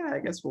were like, yeah, I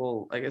guess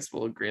we'll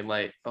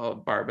greenlight a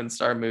Barb and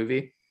Star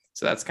movie.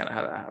 So that's kind of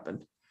how that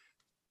happened.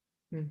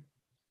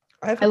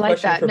 I have I a like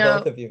question that. for No.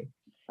 both of you.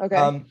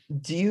 Okay.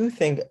 Do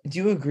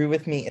you agree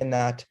with me in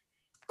that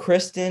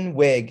Kristen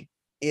Wiig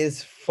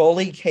is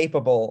fully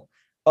capable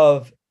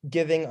of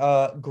giving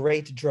a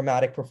great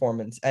dramatic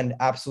performance and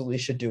absolutely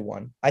should do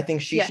one? I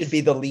think she should Yes.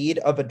 be the lead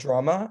of a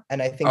drama,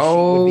 and I think she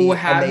would be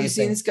Have amazing. you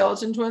seen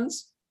Skeleton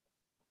Twins?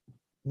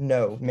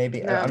 No,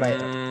 maybe I No.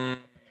 might.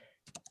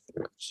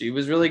 She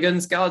was really good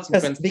in Skeleton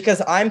Twins.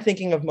 Because I'm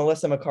thinking of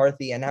Melissa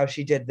McCarthy and how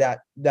she did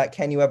that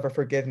Can You Ever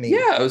Forgive Me?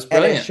 Yeah, it was And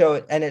brilliant.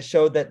 it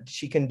showed that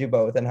she can do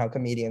both and how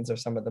comedians are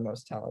some of the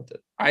most talented.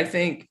 I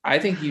think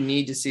you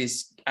need to see.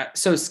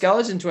 So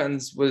Skeleton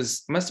Twins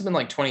must have been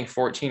like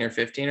 2014 or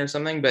 15 or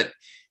something, but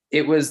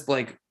it was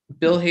like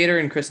Bill Hader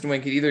and Kristen Wiig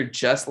had either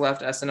just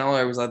left SNL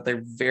or it was at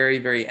the very,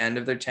 very end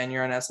of their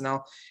tenure on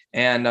SNL,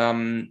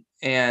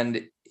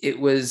 and it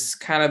was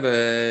kind of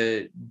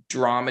a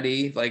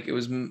dramedy. Like it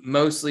was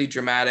mostly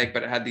dramatic,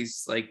 but it had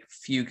these like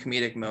few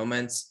comedic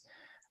moments,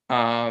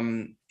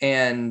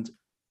 and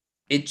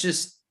it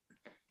just.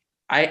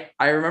 I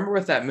remember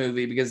with that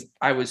movie because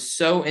I was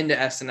so into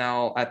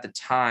SNL at the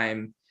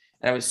time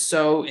and I was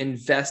so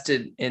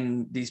invested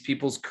in these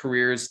people's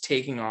careers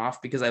taking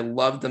off because I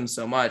loved them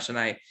so much.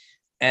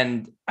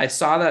 And I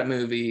saw that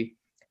movie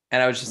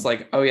and I was just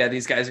like, oh yeah,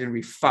 these guys are going to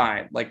be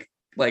fine. Like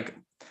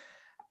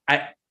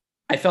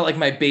I felt like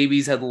my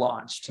babies had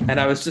launched and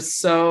I was just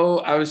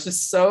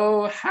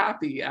so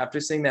happy after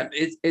seeing that.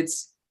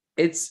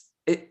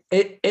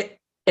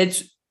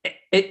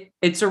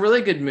 It's a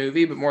really good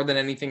movie, but more than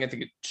anything, I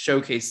think it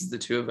showcases the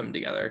two of them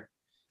together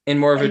in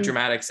more of a And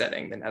dramatic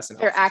setting than SNL.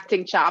 Their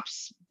acting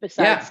chops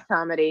besides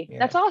comedy. Yeah.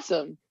 That's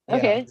awesome. Yeah.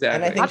 Okay. Exactly.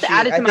 And I I'll think have to she-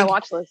 add it I to my think-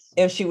 watch list.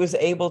 If she was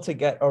able to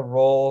get a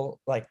role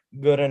like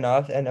good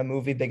enough and a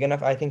movie big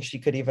enough, I think she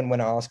could even win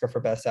an Oscar for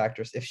Best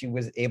Actress if she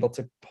was able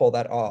to pull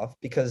that off,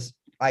 because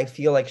I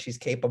feel like she's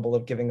capable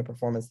of giving a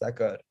performance that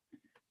good.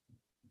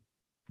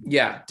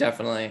 Yeah,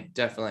 definitely.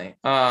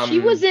 She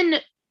was in.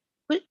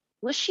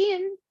 Was she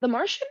in The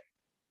Martian?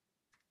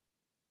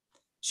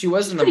 She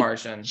was in The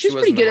Martian. She was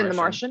pretty good in The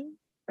Martian,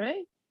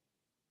 right?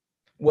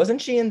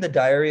 Wasn't she in The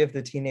Diary of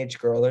the Teenage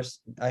Girl?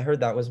 I heard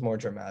that was more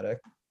dramatic.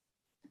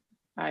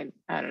 I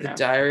don't The know.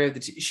 Diary of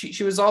the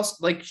she was also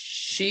like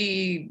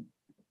in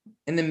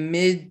the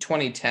mid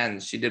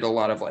 2010s she did a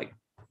lot of like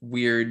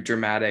weird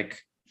dramatic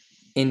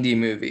indie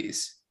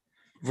movies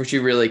where she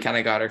really kind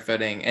of got her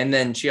footing. And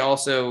then she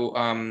also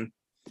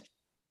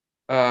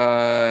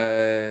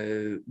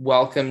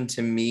Welcome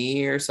to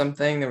Me or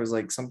something. There was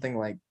like something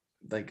like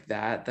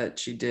that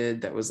she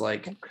did that was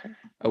like Okay.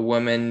 a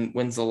woman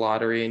wins the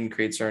lottery and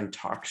creates her own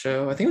talk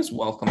show. I think it was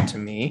Welcome to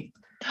Me.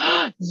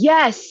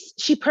 Yes,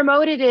 she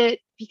promoted it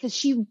because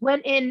she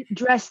went in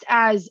dressed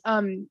as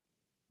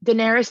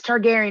Daenerys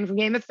Targaryen from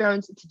Game of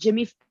Thrones to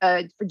Jimmy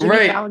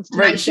Fallon's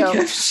Tonight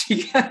Show.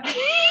 She kept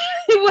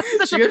It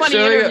was such a funny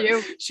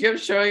interview. She kept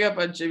showing up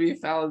on Jimmy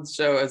Fallon's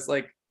show as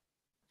like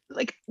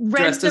Like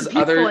dressed as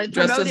random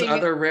promoting.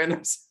 other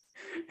randoms.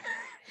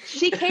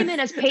 She came in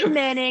as Peyton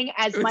Manning,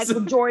 as It was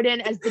Michael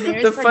Jordan, as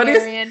Daenerys the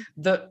funniest-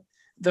 Targaryen.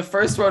 The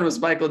first one was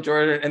Michael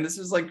Jordan, and this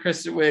was like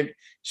Kristen Wiig.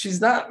 She's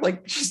not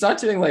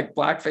doing like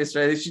blackface or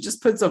anything. She just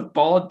puts a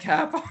bald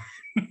cap on.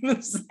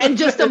 And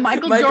just a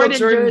Michael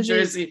Jordan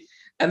jersey.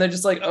 And they're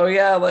just like, oh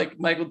yeah, like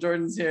Michael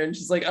Jordan's here. And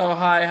she's like, oh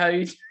hi, how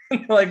you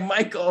doing? Like,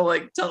 Michael,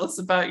 like tell us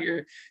about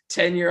your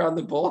tenure on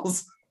the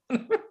Bulls.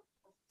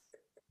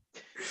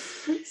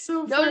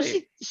 So No,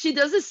 funny. she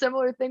does a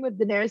similar thing with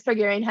Daenerys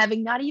Targaryen,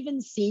 having not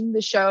even seen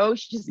the show.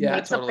 She just Yeah,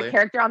 makes up totally. the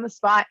character on the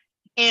spot.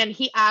 And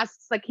he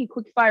asks, like, he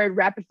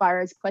rapid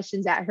fires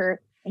questions at her.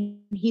 And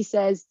he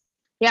says,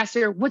 he asks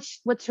her,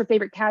 what's her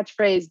favorite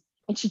catchphrase?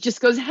 And she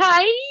just goes,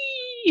 hi.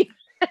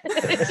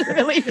 It's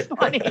really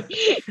funny.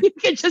 You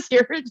can just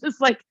hear her just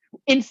like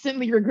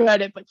instantly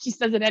regret it, but she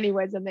says it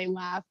anyways, and they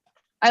laugh.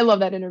 I love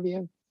that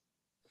interview.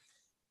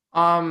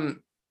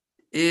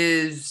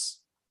 Is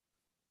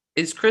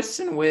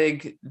Kristen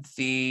Wiig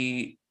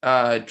the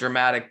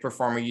dramatic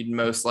performer you'd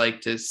most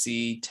like to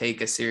see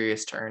take a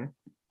serious turn?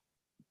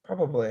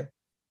 Probably.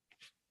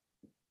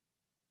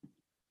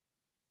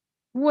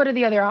 What are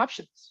the other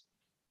options?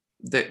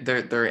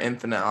 There are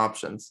infinite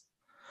options.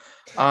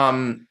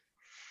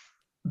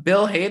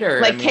 Bill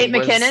Hader, Like Kate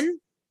McKinnon?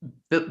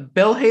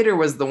 Bill Hader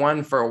was the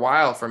one for a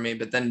while for me,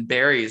 but then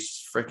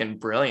Barry's freaking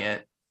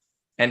brilliant,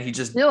 and he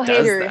just Bill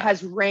does Hader that.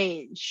 has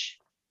range.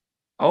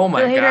 Oh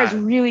my Bill Hader has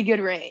god! really good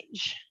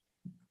range.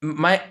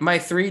 My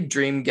three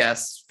dream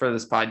guests for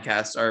this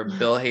podcast are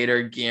Bill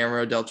Hader,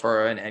 Guillermo del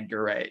Toro, and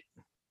Edgar Wright.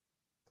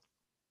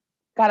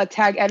 Gotta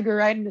tag Edgar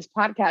Wright in this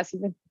podcast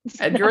even.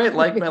 Edgar Wright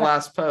liked my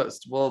last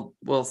post. We'll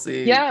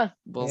see. Yeah.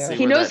 We'll Yeah. see.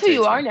 He where knows that who you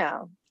takes are me.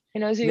 now. He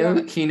knows who you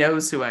are. He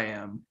knows who I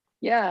am.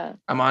 Yeah.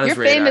 I'm on his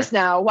You're radar. famous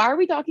now. Why are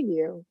we talking to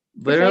you?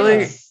 Literally,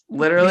 famous.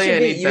 literally, You I should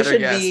be- need you better should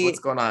guests. be- What's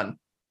going on?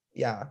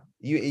 Yeah.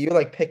 You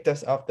like picked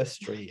us off the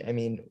street. I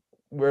mean,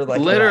 we're like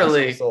the last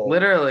literally, resort.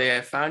 literally,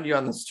 I found you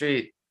on the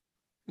street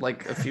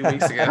like a few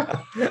weeks ago.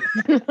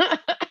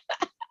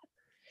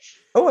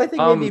 Oh, I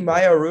think maybe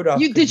Maya Rudolph.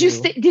 Did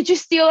you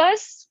steal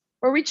us?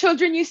 Were we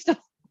children you stole?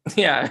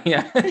 Yeah.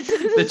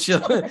 The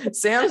children.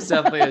 Sam's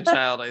definitely a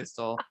child I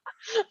stole.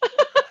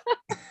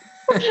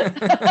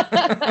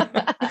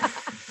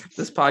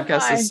 This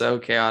podcast Fine. is so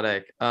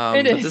chaotic. It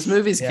But is. this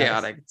movie's Yes.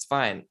 chaotic. It's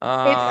fine.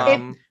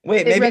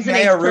 Wait, It maybe resonates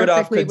Maya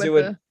Rudolph perfectly could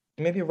with do a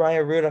the- maybe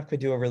Maya Rudolph could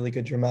do a really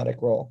good dramatic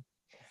role.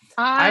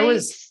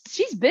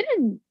 She's been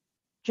in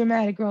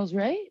dramatic roles,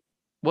 right?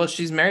 Well,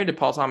 she's married to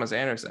Paul Thomas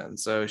Anderson,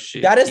 so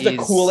That is the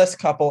he's- coolest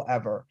couple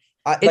ever.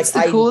 It's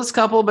the coolest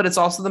couple, but it's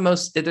also the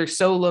most. They're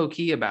so low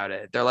key about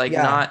it. They're like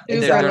Yeah, not.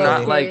 Super They're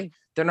not low-key. like.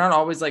 They're not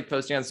always like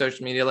posting on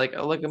social media like,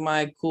 oh, look at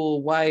my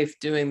cool wife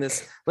doing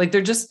this. Like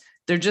they're just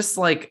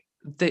like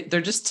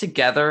they're just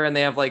together, and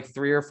they have like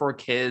 3 or 4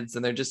 kids,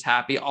 and they're just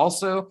happy.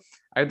 Also,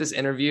 I had this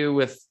interview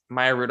with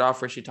Maya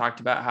Rudolph where she talked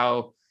about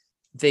how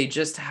they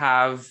just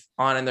have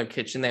on in their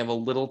kitchen, they have a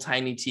little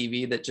tiny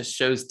TV that just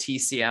shows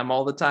TCM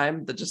all the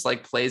time, that just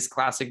like plays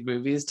classic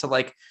movies to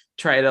like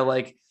try to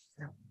like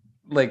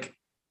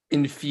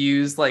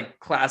infuse like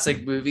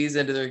classic movies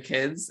into their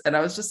kids. And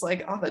I was just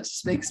like, oh, that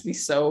just makes me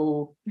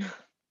so,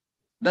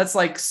 that's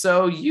like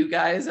so you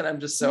guys, and I'm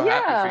just so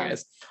happy for Yeah. you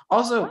guys.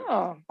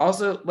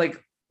 Also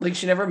like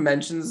she never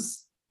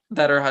mentions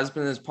that her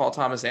husband is Paul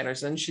Thomas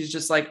Anderson. She's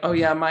just like, oh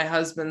yeah, my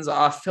husband's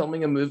off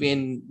filming a movie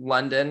in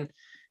London,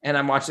 and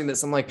I'm watching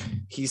this. I'm like,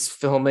 he's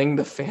filming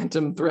The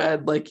Phantom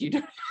Thread. Like, you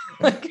know,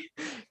 like,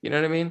 you know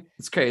what I mean?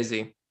 It's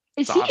crazy.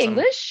 Is It's he awesome.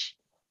 English?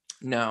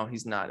 No,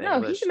 he's not No,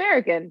 English. he's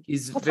American.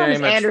 He's Paul very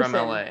Thomas much Anderson.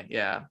 from LA.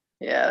 Yeah.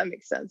 Yeah, that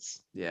makes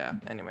sense. Yeah.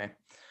 Anyway.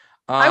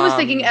 I was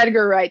thinking Um,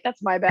 Edgar Wright.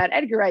 That's my bad.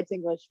 Edgar Wright's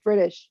English,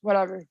 British,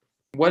 whatever.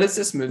 What is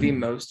this movie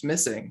most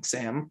missing,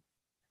 Sam?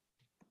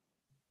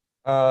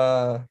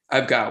 Because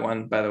I've got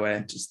one, by the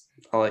way. Just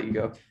I'll let you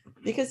go.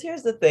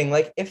 here's the thing,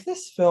 like if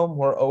this film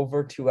were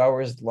over 2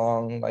 hours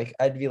long, like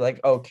I'd be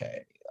like,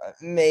 okay,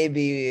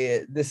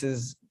 maybe this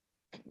is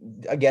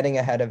getting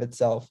ahead of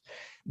itself.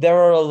 There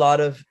are a lot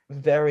of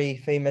very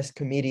famous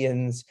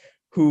comedians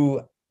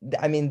who,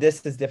 I mean,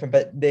 this is different,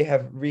 but they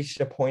have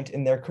reached a point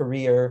in their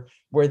career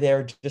where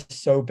they're just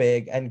so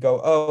big and go,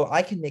 oh,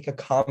 I can make a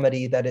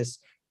comedy that is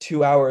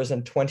 2 hours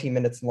and 20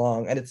 minutes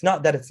long. And it's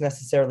not that it's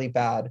necessarily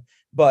bad,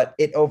 but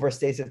it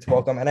overstays its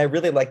welcome. And I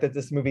really like that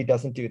this movie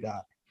doesn't do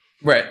that.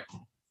 Right.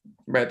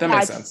 That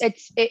makes Yeah,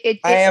 sense.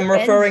 I am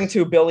ends- referring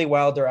to Billy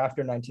Wilder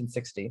after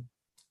 1960.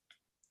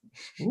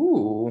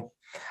 Ooh.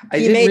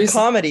 He made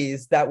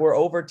comedies that were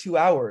over 2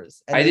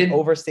 hours and they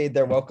overstayed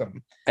their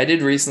welcome. I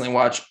did recently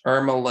watch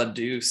Irma La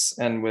Deuce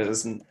and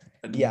was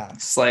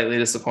slightly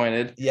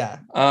disappointed. Yeah.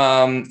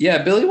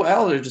 Billy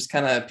Wilder just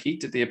kind of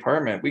peaked at the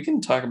apartment. We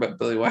can talk about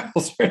Billy Wilder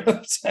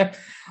another time.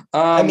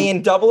 I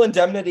mean, Double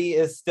Indemnity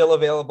is still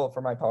available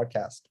for my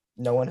podcast.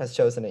 No one has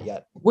chosen it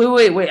yet.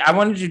 Wait. I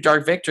want to do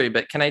Dark Victory,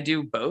 but can I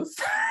do both?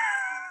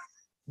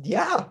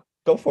 Yeah,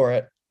 go for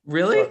it.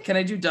 Really? Sure. Can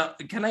I do?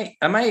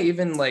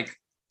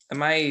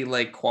 Am I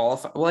like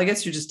qualified? Well, I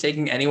guess you're just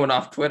taking anyone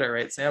off Twitter,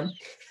 right, Sam?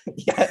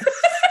 Yes.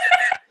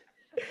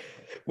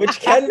 which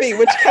can be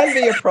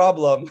a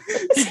problem.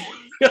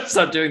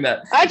 Stop doing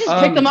that. I just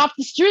picked them off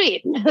the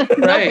street.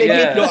 Right?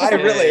 Yeah. No, I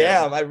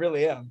Yeah.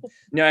 really am.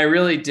 No, I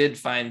really did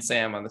find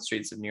Sam on the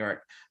streets of New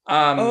York.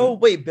 Oh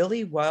wait,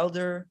 Billy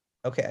Wilder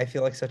Okay, I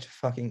feel like such a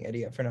fucking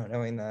idiot for not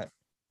knowing that.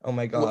 Oh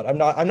my god, I'm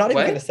not even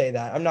What? gonna say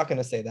that. I'm not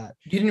gonna say that.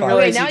 You didn't Fine.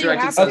 realize now he you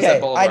directed have to. Sunset Okay,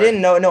 Boulevard. I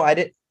didn't know. No, I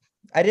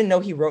didn't know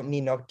he wrote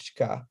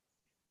Ninochka.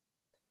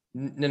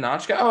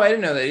 Ninochka? Oh, I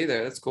didn't know that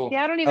either. That's cool.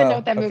 Yeah, I don't even know Oh,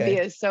 what that movie okay.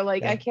 is, so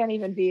like Yeah. I can't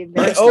even be.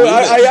 Merch Oh, the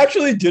I movie.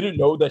 actually didn't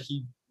know that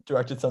he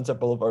directed Sunset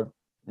Boulevard.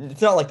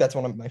 It's not like that's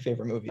one of my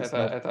favorite movies.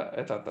 I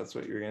thought that's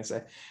what you were gonna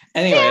say.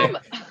 Anyway,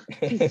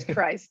 Jesus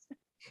Christ.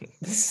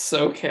 this is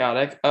so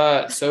chaotic.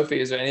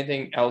 Sophie, is there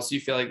anything else you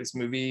feel like this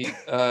movie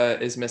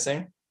is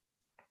missing?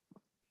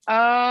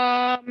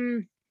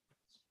 I'm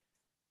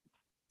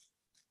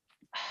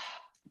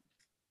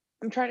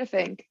trying to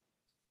think.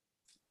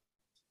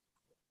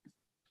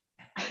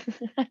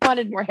 I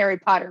wanted more Harry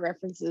Potter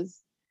references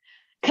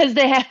because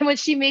they had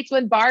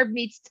when Barb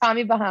meets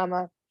Tommy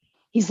Bahama,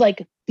 he's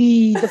like,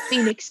 "Be the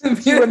phoenix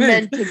you were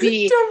meant to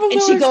be,"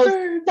 and she goes,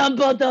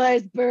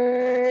 "Dumbledore's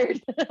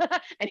bird,"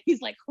 and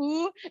he's like,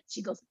 "Who?"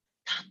 She goes,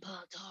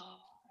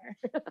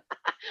 "Dumbledore."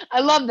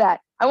 I love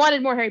that. I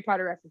wanted more Harry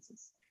Potter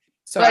references.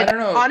 So But I don't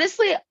know.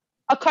 honestly,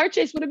 a car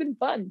chase would have been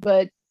fun,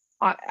 but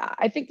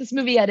I think this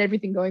movie had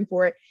everything going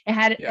for it. It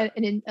had Yeah.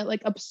 an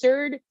like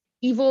absurd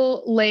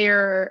evil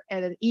layer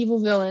and an evil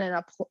villain and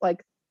a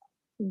like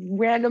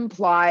random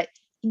plot,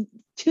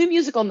 2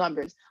 musical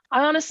numbers.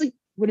 I honestly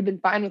would have been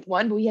fine with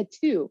 1, but we had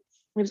 2.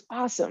 It was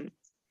awesome.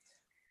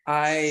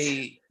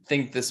 I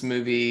think this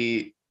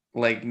movie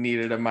like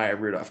needed a Maya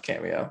Rudolph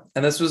cameo,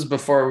 and this was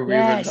before we were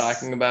Yes. even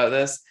talking about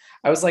this.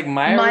 I was like,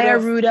 Maya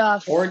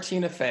Rudolph. or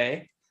Tina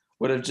Fey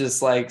would have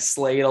just like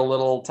slayed a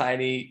little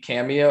tiny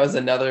cameo as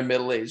another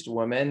middle-aged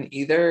woman,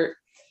 either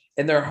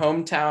in their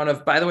hometown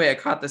of, by the way, I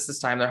caught this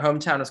time, their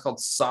hometown is called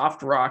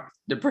Soft Rock,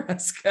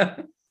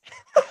 Nebraska.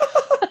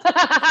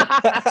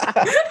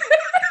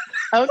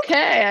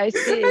 Okay, I I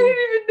see. didn't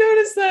even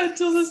notice that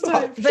until this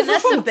time.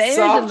 Vanessa Bayer's in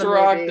Soft the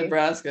Rock, movie.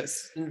 Nebraska.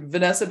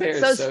 Vanessa Bayer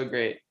So- is so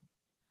great.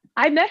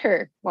 I met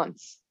her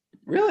once.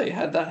 Really?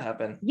 How'd that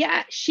happen?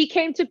 Yeah, she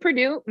came to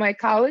Purdue, my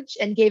college,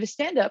 and gave a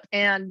stand-up,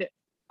 and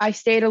I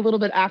stayed a little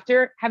bit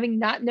after, having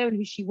not known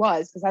who she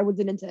was, because I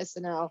wasn't into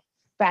SNL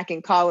back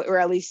in college, or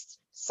at least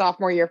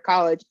sophomore year of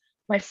college.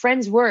 My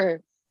friends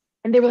were,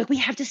 and they were like, "We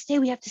have to stay,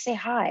 we have to say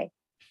hi."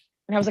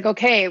 And I was like,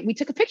 okay. We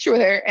took a picture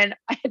with her, and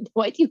I had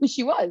no idea who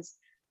she was.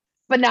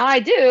 But now I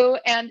do,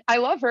 and I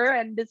love her,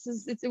 and it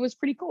was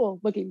pretty cool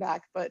looking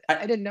back, but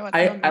I didn't know at the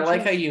moment I who she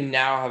like how was. you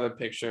now have a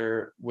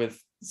picture with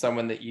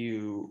someone that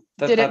you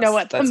Didn't know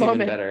at the that's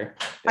moment. even better.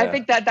 I Yeah.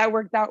 think that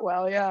worked out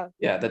well, yeah.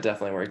 Yeah, that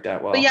definitely worked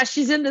out well. But yeah,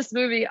 she's in this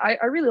movie. I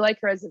really like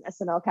her as an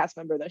SNL cast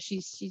member, though.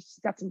 She's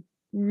got some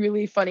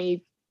really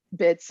funny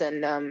bits,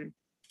 and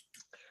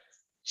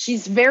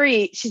she's so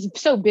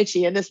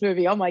bitchy in this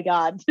movie. Oh my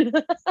god.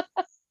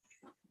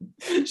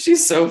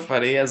 She's so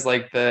funny as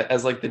like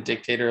the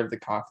dictator of the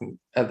talking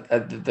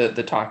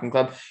the talking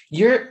club.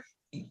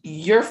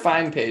 You're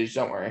fine, Paige.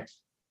 Don't worry.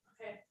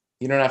 Okay.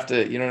 You don't have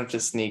to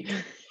sneak.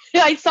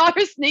 I saw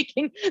her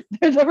sneaking.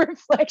 There's a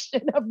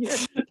reflection of your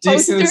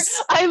poster.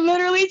 Jesus. I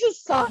literally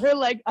just saw her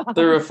like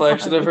The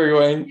reflection of her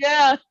going.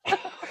 Yeah.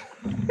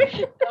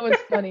 That was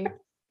funny.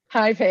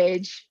 Hi,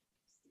 Paige.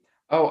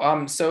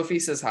 Oh, Sophie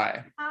says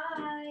hi.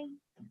 Hi.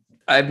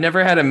 I've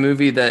never had a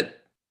movie that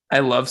I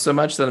love so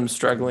much that I'm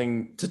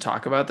struggling to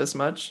talk about this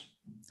much.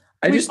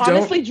 We just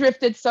honestly don't.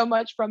 drifted so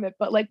much from it,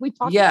 but like we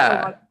talked Yeah.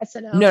 about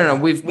SNL. No,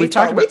 we've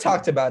talked about. We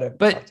talked about it.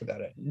 But- We talked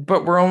about it.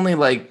 But we're only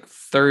like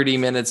 30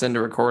 minutes into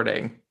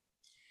recording.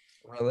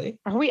 Really?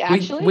 Are we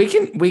actually?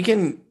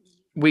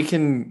 We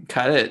can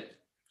cut it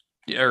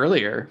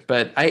earlier,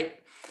 but I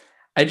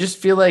just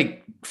feel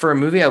like for a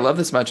movie I love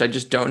this much, I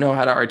just don't know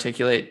how to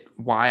articulate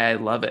why I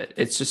love it.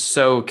 It's just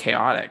so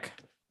chaotic.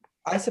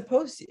 I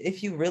suppose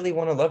if you really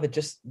want to love it,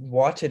 just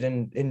watch it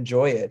and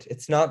enjoy it.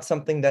 It's not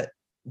something that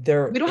We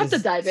don't have to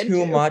is dive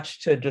too into.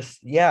 much to just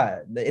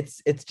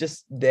it's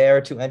just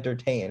there to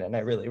entertain, and I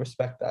really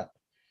respect that.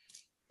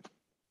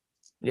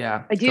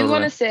 Yeah. I do totally.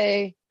 want to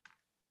say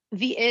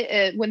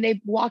when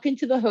they walk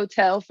into the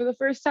hotel for the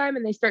first time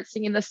and they start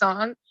singing the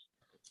song,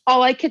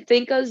 all I could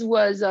think of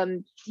was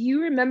do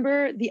you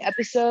remember the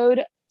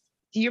episode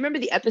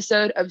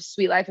of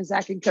Sweet Life of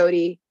Zach and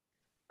Cody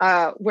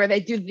where they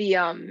do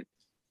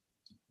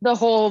the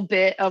whole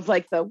bit of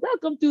like the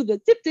welcome to the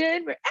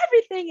Tipton where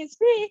everything is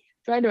free,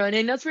 trying to run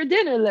in us for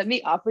dinner, let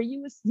me offer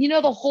you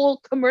the whole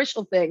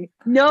commercial thing.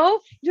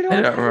 No, you know I what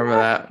I'm don't talking remember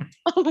about? that.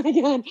 Oh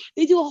my god,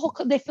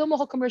 they film a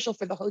whole commercial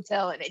for the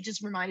hotel, and it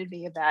just reminded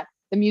me of that.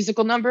 The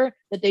musical number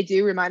that they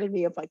do reminded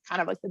me of like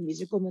kind of like the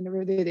musical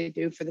number that they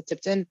do for the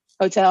Tipton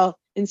Hotel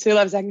in Sweet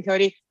Love, Zack and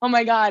Cody. Oh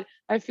my god,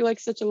 I feel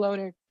like such a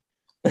loner.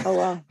 Oh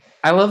wow.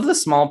 I love the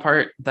small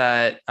part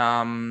that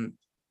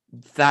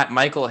that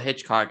Michael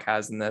Hitchcock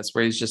has in this,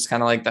 where he's just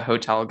kind of like the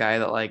hotel guy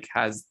that like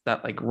has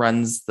that like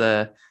runs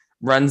the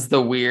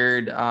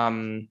weird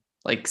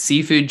like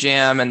seafood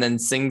jam and then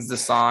sings the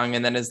song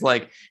and then is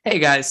like, hey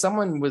guys,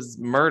 someone was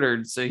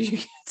murdered, so you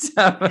could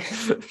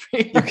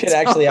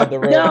actually have the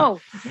room. No,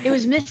 it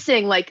was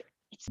missing like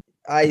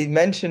I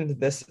mentioned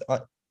this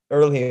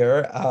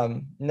earlier,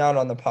 not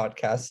on the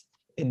podcast.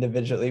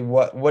 individually.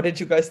 What did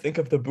you guys think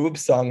of the boob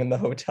song in the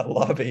hotel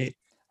lobby?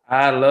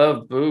 I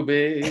love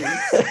boobies.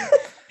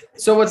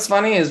 So what's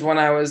funny is when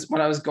I was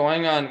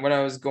going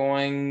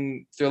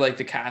through like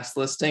the cast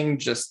listing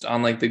just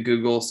on like the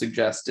Google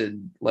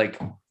suggested like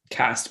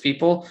cast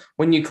people,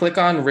 when you click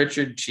on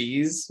Richard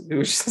Cheese,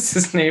 which is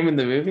his name in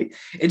the movie,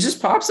 it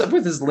just pops up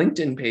with his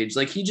LinkedIn page.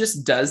 Like he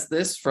just does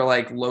this for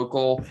like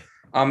local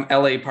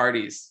LA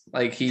parties.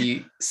 Like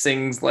he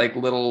sings like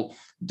little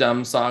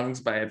dumb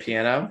songs by a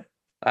piano.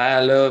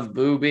 I love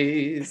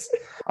boobies.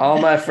 All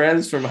my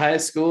friends from high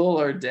school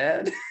are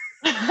dead.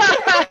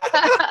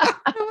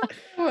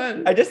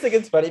 I just think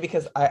it's funny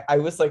because I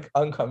was like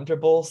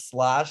uncomfortable /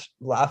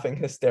 laughing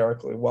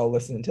hysterically while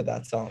listening to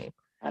that song.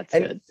 That's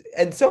good.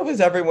 And so was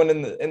everyone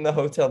in the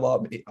hotel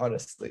lobby,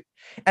 honestly.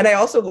 And I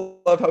also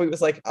love how he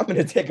was like, I'm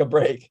gonna take a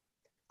break.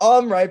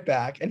 I'm right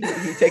back. And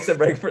he takes a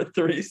break for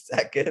 3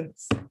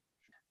 seconds.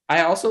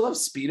 I also love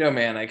Speedo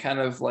Man. I kind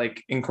of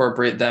like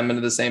incorporate them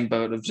into the same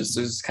boat of just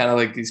there's kind of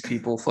like these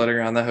people floating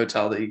around the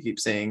hotel that you keep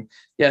seeing.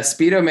 Yeah,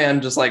 Speedo Man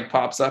just like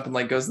pops up and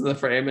like goes in the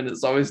frame and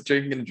is always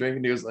drinking and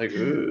drinking. He was like,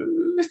 ooh.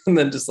 And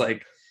then just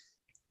like,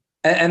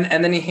 and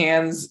then he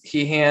hands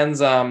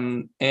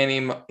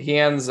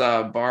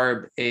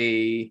Barb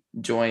a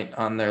joint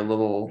on their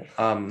little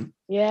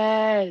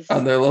Yes.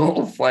 on their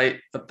little flight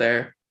up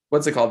there.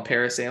 What's it called?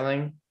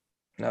 Parasailing?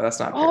 No, that's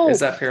not. Is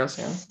that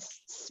parasailing?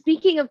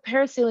 Speaking of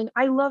parasailing,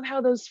 I love how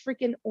those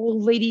freaking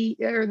old lady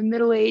or the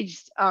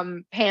middle-aged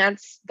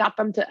pants got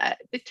them to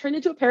it turned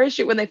into a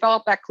parachute when they fell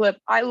off that cliff.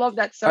 I love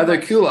that so much. They're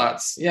much.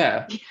 culottes,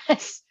 yeah.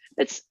 Yes,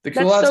 the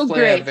culottes so play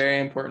great. a very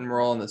important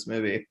role in this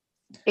movie.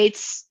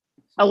 It's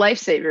a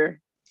lifesaver.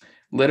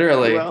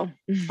 Literally. Well.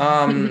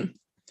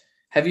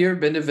 Have you ever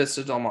been to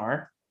Vista Del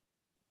Mar?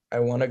 I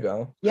want to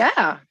go.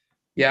 Yeah.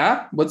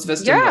 Yeah? What's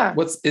Vista? Yeah.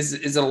 Is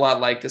it a lot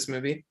like this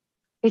movie?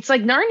 It's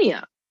like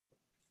Narnia.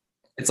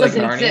 It's like Does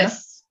it Narnia?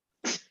 exist?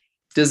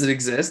 Does it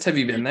exist? Have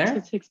you been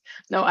there?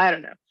 No, I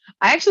don't know.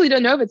 I actually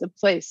don't know if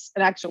it's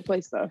an actual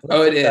place though.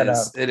 Oh, it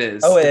is. It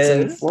is. Oh, it's it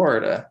in is?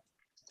 Florida.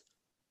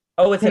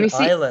 Oh, it's Let me an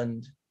see.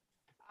 island.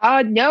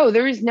 No,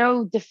 there is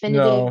no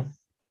definitive No.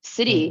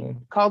 city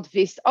Mm-mm. called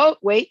Vista. Oh,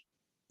 wait.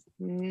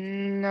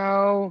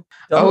 No.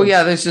 Oh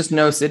yeah, there's just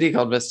no city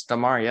called Vista Del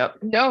Mar. Yep.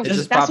 No, It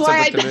just that's pops up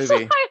why with the that's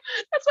movie.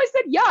 that's why I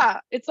said yeah.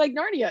 It's like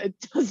Narnia. It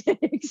doesn't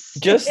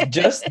exist.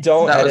 Just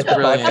don't That was edit the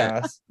brilliant.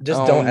 podcast.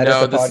 Just don't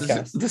edit the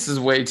podcast. This is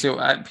way too.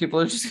 People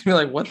are just gonna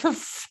be like, "What the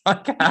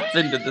fuck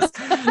happened to this?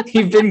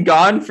 You've been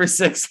gone for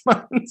 6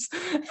 months,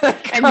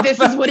 And this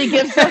is what he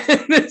gives us.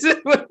 This is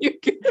what you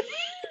get."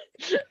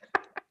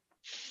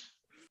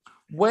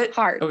 What?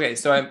 Hard. Okay,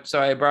 so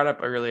I brought up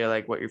earlier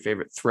like what your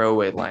favorite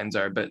throwaway lines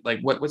are, but like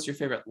what's your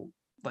favorite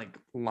like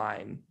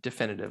line,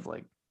 definitive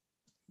like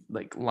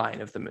line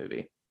of the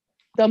movie?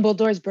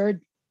 Dumbledore's bird.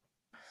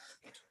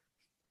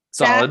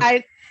 Solid.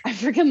 I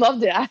freaking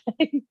loved it. I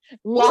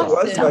lost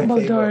was it. my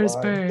favorite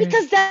line.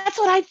 Because that's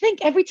what I think.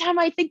 Every time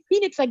I think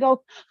Phoenix, I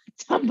go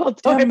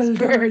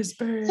Dumbledore's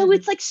bird. So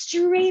it's like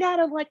straight out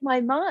of like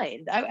my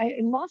mind. I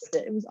lost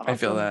it. It was awesome. I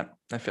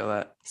feel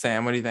that.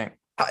 Sam, what do you think?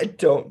 I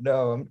don't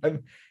know.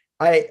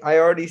 I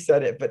already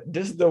said it, but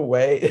just the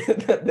way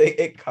that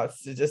it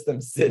cuts to just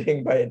them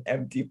sitting by an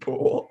empty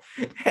pool,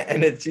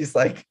 and it's just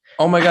like,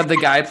 Oh my god, the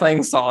guy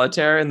playing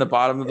solitaire in the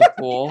bottom of the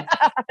pool.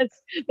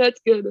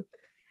 That's good.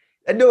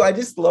 and no, I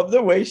just love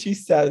the way she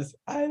says,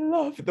 I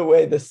love the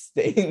way the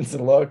stains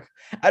look.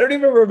 I don't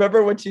even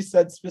remember what she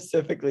said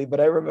specifically,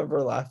 but I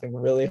remember laughing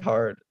really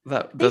hard.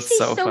 They That's say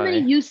so funny.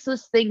 many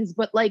useless things,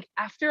 but like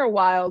after a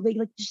while, they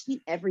like just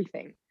need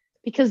everything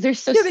because they're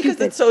so Yeah, because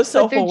stupid, it's so but they're just-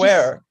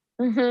 self-aware.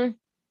 Mhm.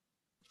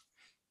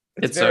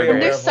 It's so very great. And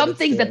aware there's of what some it's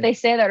things that doing. they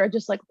say that are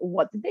just like,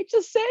 what did they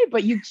just say?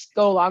 But you just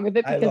go along with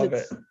it I because love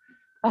it's it.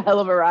 a hell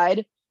of a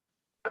ride.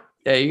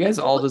 Yeah, you guys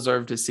all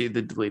deserve to see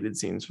the deleted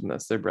scenes from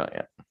this. They're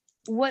brilliant.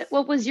 What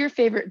was your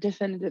favorite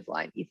definitive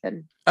line,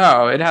 Ethan?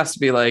 Oh, it has to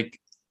be like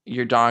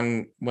your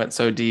dong went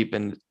so deep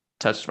and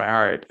touched my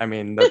heart. I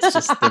mean, that's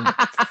just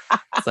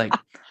it's like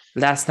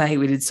last night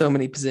we did so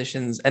many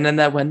positions, and then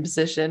that one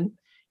position,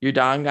 your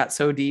dong got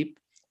so deep,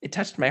 it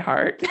touched my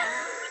heart.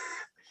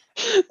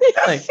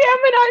 Like- Sam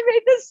and I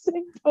made the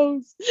same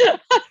pose.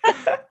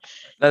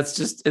 It's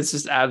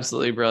just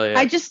absolutely brilliant.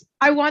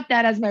 I want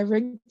that as my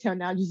ringtone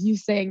now. Just you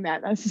saying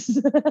that. That's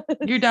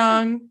Your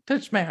dong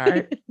touched my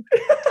heart.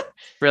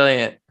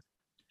 Brilliant.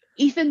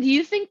 Ethan,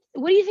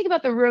 what do you think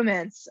about the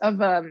romance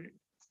of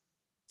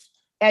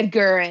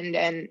Edgar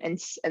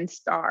and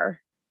Star?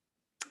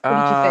 What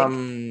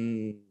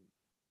did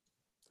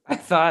you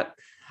think?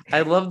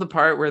 I love the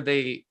part where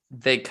they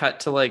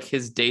cut to like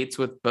his dates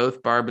with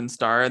both Barb and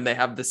Star, and they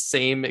have the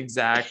same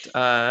exact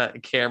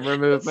camera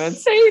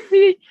movements.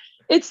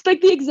 It's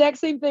like the exact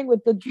same thing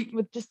with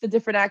just the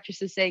different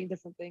actresses saying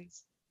different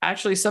things.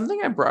 Actually, something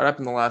I brought up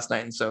in the Last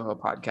Night in Soho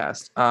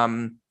podcast.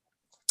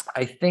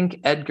 I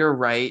think Edgar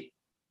Wright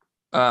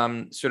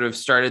sort of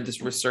started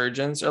this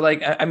resurgence, or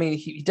like, I mean,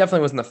 he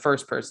definitely wasn't the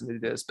first person to do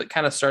this, but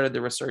kind of started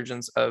the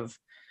resurgence of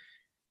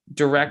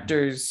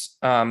directors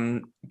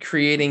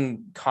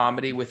creating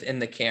comedy within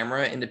the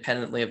camera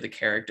independently of the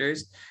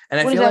characters. And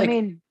I What does feel that like,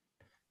 mean?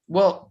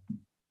 well,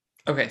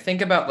 okay,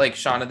 think about like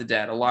Shaun of the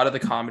Dead. A lot of the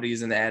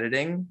comedies and the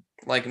editing,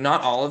 like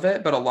not all of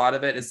it, but a lot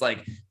of it is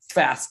like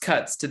fast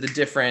cuts to the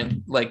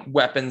different like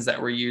weapons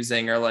that we're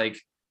using, or like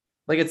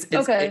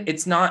Okay.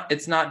 it's not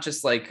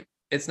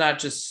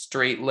just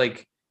straight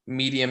like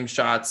medium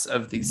shots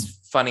of these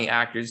funny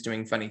actors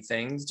doing funny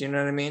things. Do you know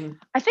what I mean?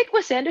 I think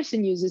Wes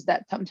Anderson uses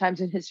that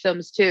sometimes in his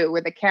films too,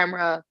 where the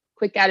camera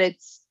quick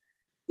edits,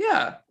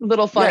 Yeah.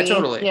 little funny. Yeah,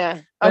 totally.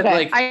 Yeah. But Okay.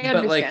 like, I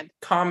but like understand.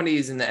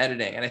 comedies in the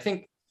editing. And I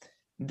think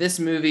this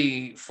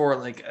movie, for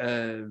like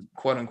a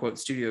quote unquote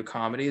studio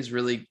comedy, is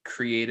really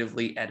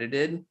creatively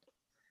edited.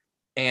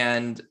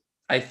 And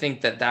I think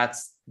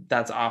that's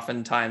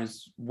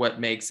oftentimes what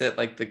makes it,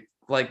 like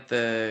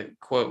the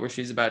quote where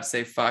she's about to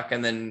say fuck,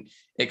 and then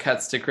it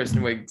cuts to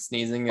Kristen Wiig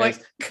sneezing. Like,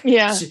 Goes,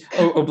 yeah.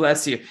 oh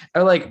bless you.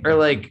 Or like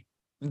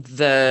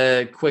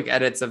the quick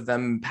edits of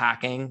them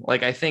packing.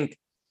 Like I think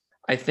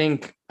a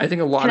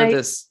lot of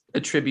this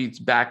attributes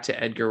back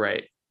to Edgar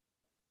Wright.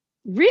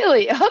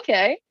 Really?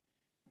 Okay.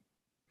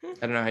 I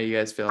don't know how you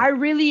guys feel. I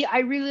really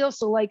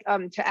also like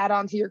to add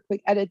on to your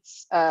quick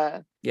edits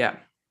Yeah.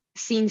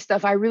 scene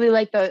stuff. I really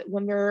like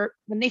when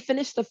they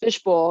finish the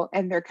fishbowl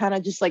and they're kind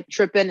of just like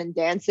tripping and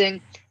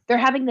dancing. They're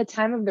having the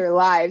time of their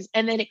lives,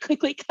 and then it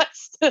quickly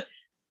cuts to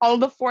all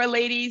the four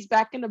ladies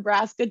back in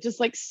Nebraska just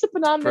like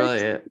sipping on their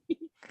Brilliant. tea.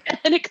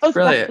 And it goes back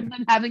Brilliant. to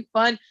them having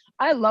fun.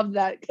 I love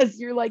that, because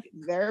you're like,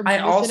 they're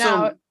I missing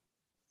out.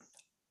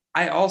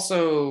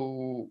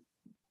 also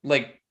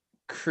like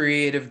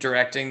creative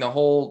directing, the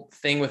whole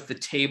thing with the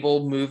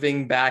table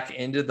moving back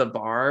into the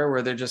bar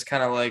where they're just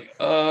kind of like,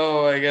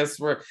 oh, I guess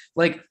we're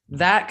like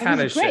that That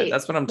kind was of shit. great.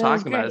 That's what I'm That was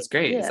talking about. great. It's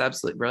great. It's Yeah.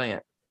 absolutely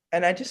brilliant.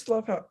 And I just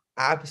love how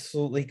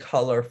absolutely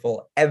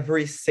colorful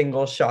every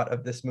single shot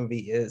of this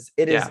movie is.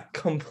 It is Yeah.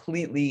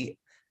 completely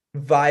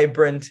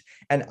vibrant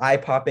and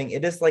eye-popping.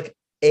 It is like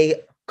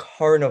a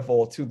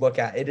carnival to look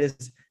at. It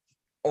is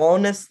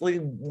honestly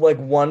like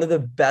one of the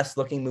best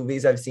looking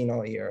movies I've seen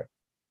all year,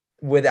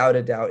 without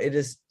a doubt. It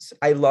is.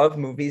 I love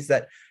movies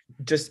that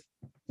just,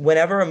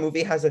 whenever a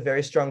movie has a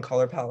very strong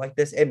color palette like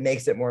this, it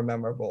makes it more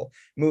memorable.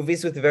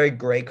 Movies with very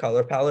gray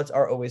color palettes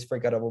are always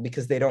forgettable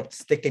because they don't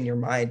stick in your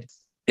mind.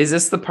 Is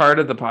this the part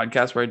of the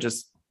podcast where I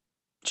just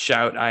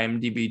shout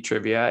IMDb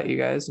trivia at you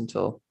guys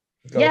until?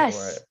 Go Yes.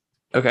 for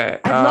it. Okay.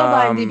 I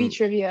love IMDb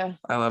trivia.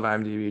 I love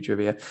IMDb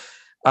trivia.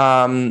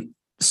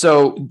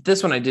 So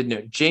this one I did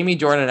know. Jamie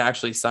Dornan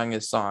actually sung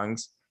his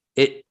songs.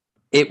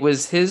 It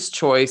was his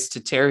choice to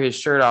tear his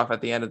shirt off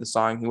at the end of the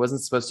song. He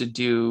wasn't supposed to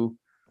do.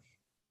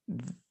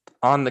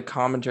 On the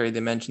commentary, they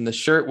mentioned the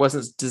shirt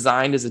wasn't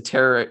designed as a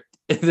tear.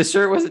 The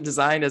shirt wasn't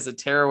designed as a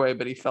tearaway,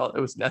 but he felt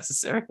it was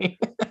necessary.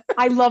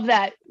 I love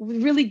that.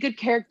 Really good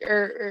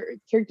character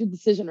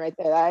decision right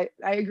there. I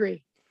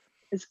agree.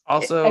 It's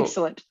Also-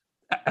 excellent.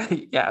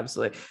 Yeah,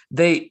 absolutely.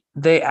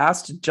 They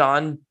asked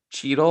John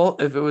Cheadle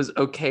if it was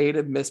okay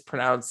to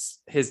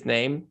mispronounce his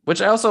name,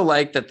 which I also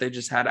like that they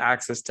just had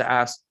access to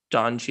ask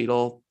John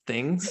Cheadle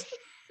things.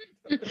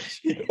 Wouldn't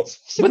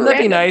that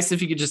be nice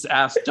if you could just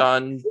ask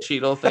John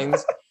Cheadle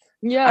things?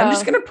 Yeah. I'm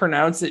just gonna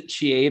pronounce it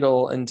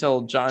Cheadle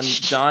until John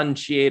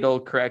Cheadle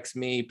corrects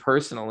me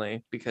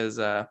personally, because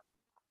I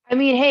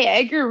mean, hey,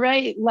 Edgar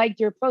Wright liked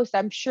your post.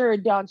 I'm sure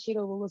Don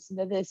Cheadle will listen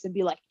to this and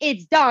be like,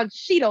 it's Don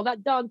Cheadle,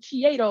 not Don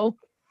Cheadle.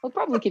 He'll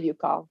probably give you a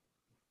call.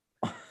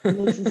 He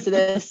listens to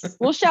this.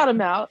 We'll shout him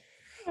out.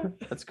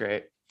 that's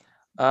great.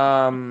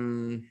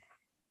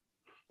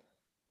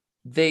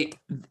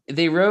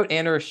 They wrote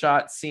and or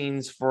shot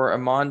scenes for a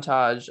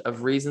montage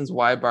of reasons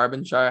why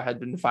Barbenshire had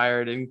been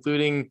fired,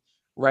 including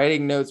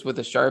writing notes with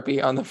a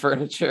Sharpie on the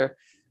furniture,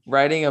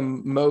 riding a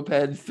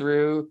moped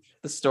through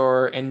the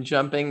store, and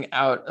jumping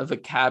out of a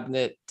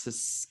cabinet to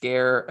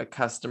scare a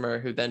customer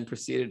who then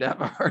proceeded to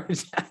have a heart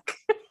attack.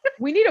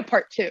 We need a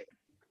part 2.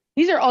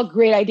 These are all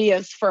great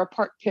ideas for a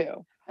part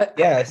 2.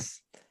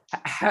 Yes.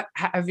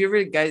 Have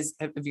you guys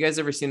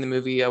ever seen the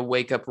movie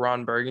Wake Up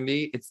Ron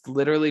Burgundy? It's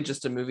literally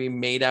just a movie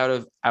made out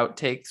of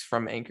outtakes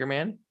from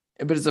Anchorman,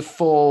 but it's a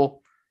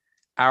full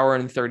hour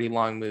and 30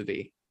 long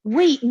movie.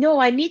 Wait, no,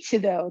 I need to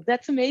though.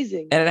 That's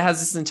amazing. And it has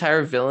this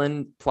entire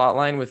villain plot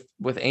line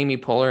with Amy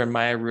Poehler and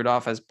Maya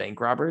Rudolph as bank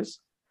robbers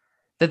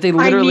that they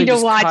literally need to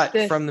just watch cut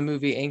this. from the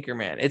movie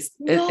Anchorman. It's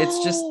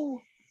just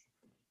No.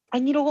 I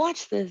need to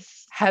watch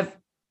this. have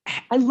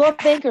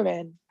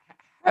Anchorman.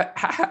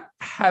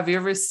 Have you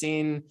ever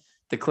seen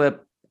the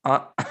clip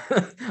on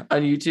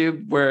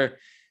YouTube where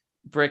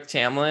Brick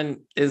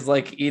Tamlin is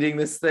like eating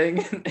this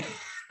thing?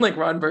 Like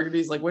Ron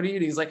Burgundy's like, what are you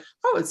eating? He's like,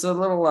 oh, it's a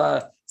little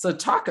it's a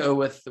taco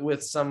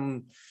with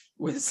some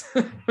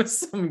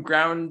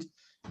ground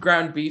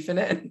beef in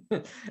it.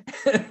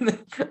 and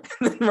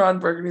then Ron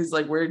Burgundy's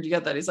like, where did you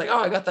get that? He's like, oh,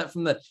 I got that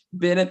from the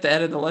bin at the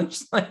end of the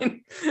lunch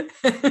line.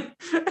 And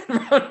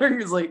Ron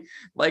Burgundy's like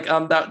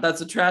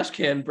that's a trash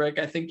can, Brick.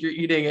 I think you're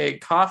eating a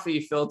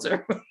coffee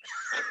filter.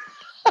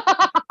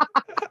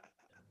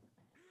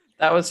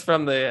 That was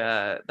from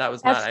the that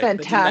was That's not, I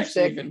didn't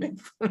actually fantastic. even make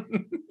fun of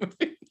the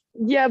movie.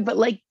 Yeah, but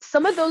like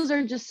some of those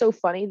are just so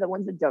funny, the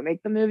ones that don't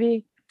make the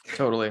movie.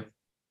 Totally.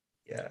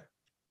 Yeah.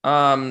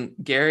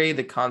 Gary,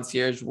 the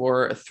concierge,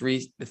 wore a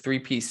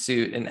three-piece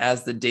suit, and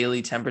as the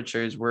daily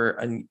temperatures were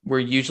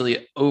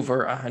usually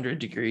over 100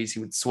 degrees, he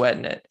would sweat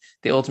in it.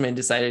 The ultimate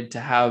decided to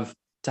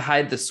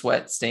hide the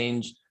sweat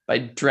stains by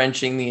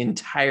drenching the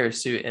entire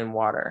suit in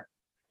water.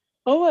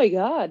 Oh my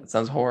God. That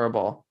sounds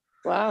horrible.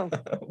 Wow.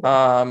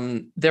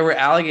 There were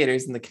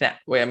alligators in the canal.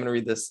 Wait, I'm gonna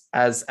read this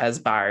as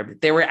Barb.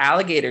 There were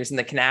alligators in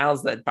the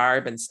canals that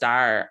Barb and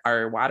Star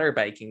are water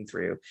biking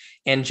through,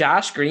 and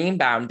Josh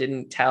Greenbaum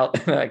didn't tell.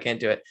 I can't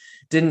do it.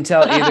 Didn't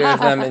tell either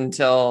of them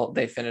until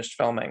they finished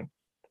filming.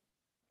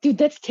 Dude,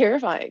 that's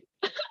terrifying.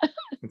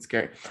 It's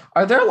scary.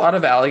 Are there a lot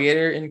of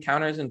alligator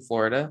encounters in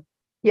Florida?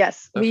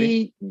 Yes,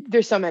 Sophie?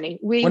 there's so many.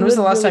 When was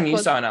the last time you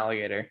close- saw an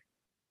alligator?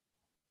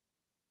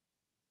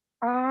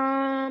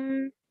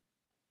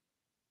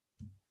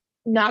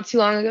 Not too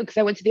long ago, because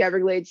I went to the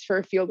Everglades for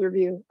a field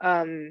review.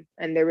 And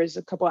there was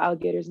a couple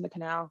alligators in the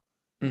canal.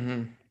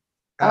 Mm-hmm.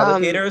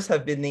 Alligators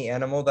have been the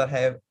animal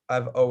that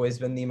I've always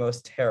been the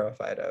most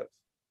terrified of.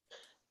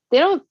 They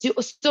don't do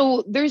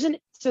so. There's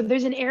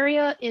an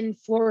area in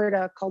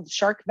Florida called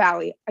Shark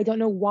Valley. I don't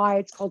know why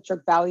it's called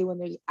Shark Valley when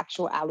there's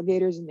actual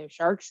alligators and there's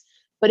sharks,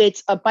 but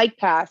it's a bike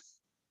path.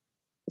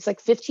 It's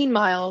like 15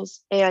 miles,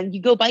 and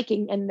you go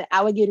biking, and the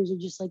alligators are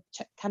just like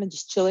kind of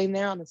just chilling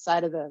there on the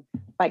side of the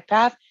bike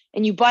path,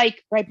 and you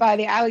bike right by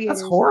the alligators.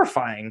 That's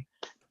horrifying.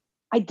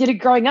 I did it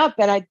growing up,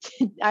 and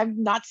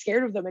I'm not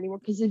scared of them anymore,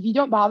 because if you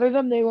don't bother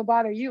them, they will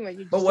bother you. And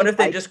you But what if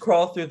they just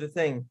crawl through the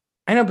thing?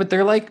 I know, but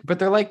they're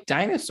like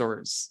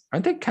dinosaurs,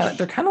 aren't they?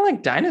 They're kind of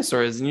like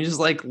dinosaurs, and you just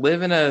like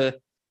live in a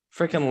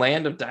freaking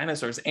land of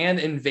dinosaurs and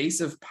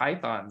invasive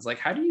pythons. Like,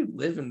 how do you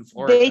live in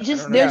Florida?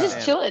 they're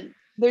just chilling.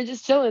 They're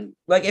just chilling.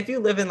 Like, if you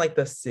live in like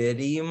the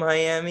city,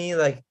 Miami,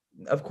 like,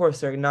 of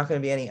course there are not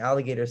going to be any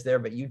alligators there,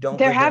 but you don't.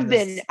 There have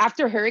been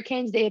after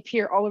hurricanes. They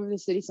appear all over the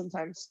city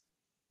sometimes.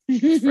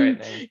 It's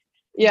frightening.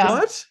 Yeah.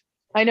 What?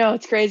 I know,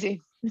 it's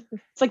crazy.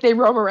 It's like they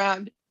roam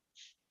around.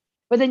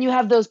 But then you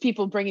have those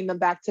people bringing them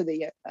back to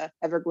the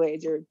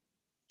Everglades, or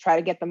try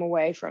to get them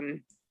away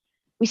from.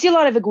 We see a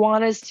lot of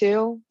iguanas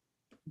too,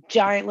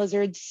 giant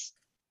lizards.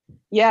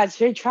 Yeah, it's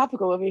very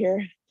tropical over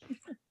here.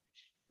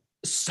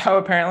 So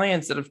apparently,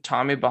 instead of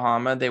Tommy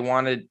Bahama, they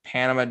wanted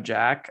Panama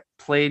Jack,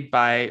 played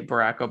by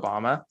Barack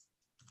Obama.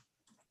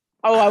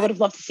 Oh, I would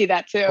have loved to see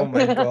that too. Oh my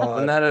Wouldn't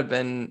god. that have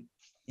been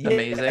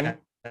amazing?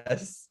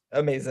 Yes,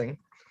 amazing.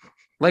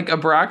 Like a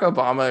Barack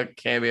Obama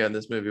cameo in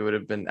this movie would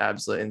have been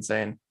absolutely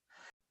insane.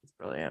 It's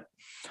brilliant.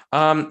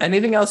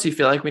 Anything else you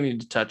feel like we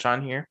need to touch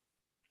on here?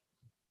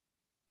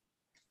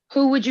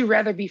 Who would you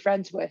rather be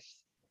friends with,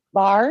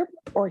 Barb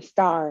or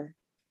Star?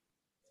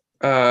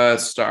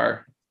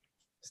 Star.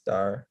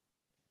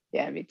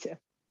 Yeah, me too.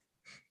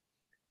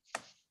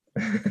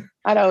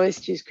 I'd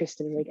always choose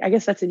Kristen Wiig. I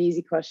guess that's an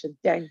easy question.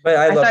 Dang. But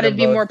I love thought it'd them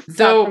be both. more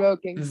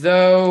thought-provoking.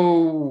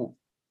 Though,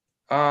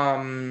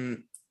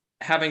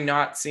 having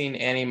not seen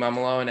Annie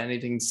Mumolo in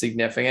anything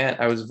significant,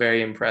 I was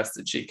very impressed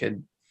that she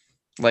could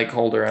like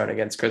hold her own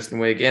against Kristen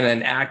Wiig in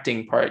an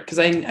acting part, because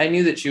I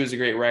knew that she was a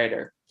great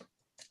writer.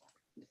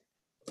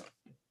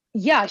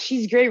 Yeah,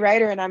 she's a great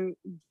writer, and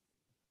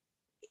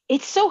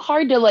it's so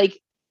hard to like,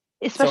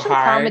 especially with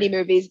comedy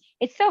movies.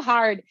 It's so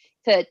hard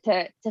to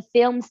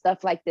film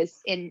stuff like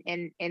this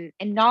and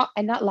not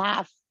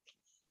laugh.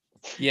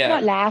 Yeah.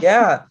 Not laugh.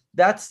 Yeah,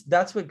 that's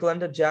what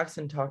Glenda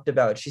Jackson talked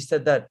about. She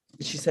said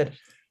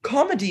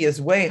comedy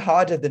is way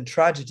harder than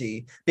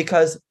tragedy,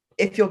 because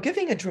if you're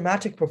giving a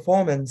dramatic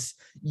performance,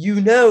 you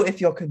know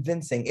if you're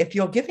convincing. If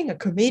you're giving a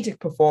comedic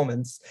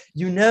performance,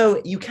 you know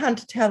you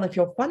can't tell if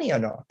you're funny or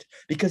not,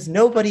 because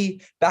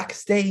nobody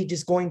backstage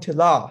is going to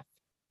laugh.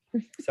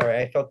 Sorry,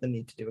 I felt the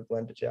need to do a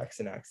Glenda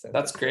Jackson accent.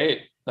 That's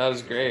great. That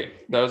was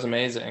great. That was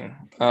amazing.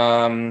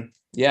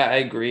 Yeah, I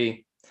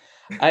agree.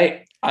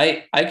 I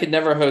could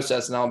never host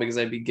SNL because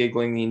I'd be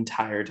giggling the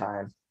entire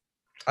time.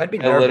 I'd be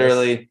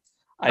nervous.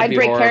 I'd be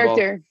break horrible.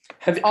 character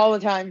all the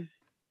time.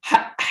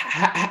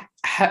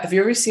 Have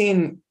you ever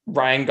seen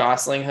Ryan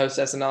Gosling host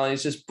SNL?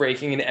 He's just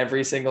breaking in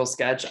every single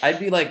sketch. I'd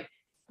be like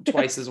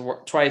twice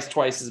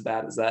as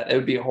bad as that. It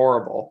would be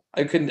horrible.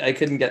 I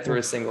couldn't get through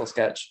a single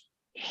sketch.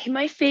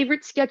 My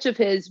favorite sketch of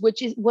his,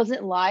 which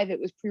wasn't live, it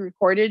was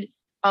pre-recorded.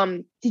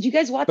 Did you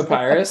guys watch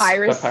Papyrus?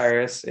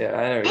 Papyrus? Yeah,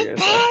 I know what you're saying.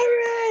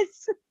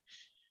 Papyrus!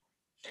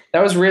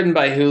 That was written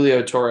by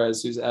Julio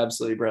Torres, who's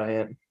absolutely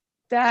brilliant.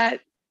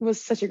 That was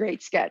such a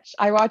great sketch.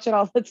 I watch it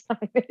all the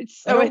time.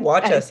 It's so I don't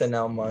watch intense.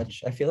 SNL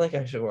much. I feel like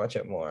I should watch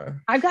it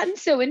more. I've gotten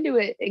so into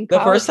it in The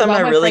college. first time A lot I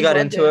of my really friends got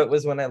loved into it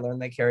was when I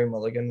learned that Carrie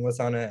Mulligan was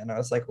on it, and I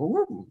was like,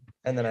 ooh.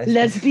 And then I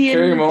lesbian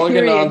Carey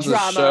Mulligan period on the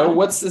drama. show.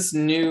 What's this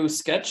new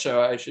sketch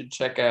show I should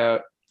check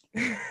out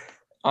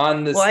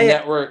on this Well,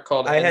 network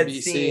called I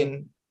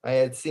NBC?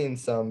 had seen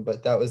some,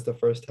 but that was the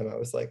first time I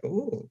was like,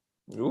 ooh.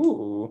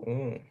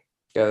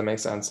 Yeah, that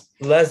makes sense.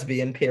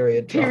 Lesbian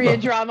period drama.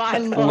 Period drama. I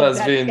love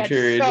Lesbian that sketch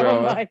period so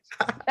drama. much.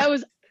 That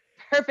was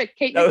perfect.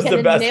 Kate That was the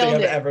McKinnon best thing nailed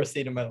I've it. ever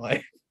seen in my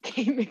life.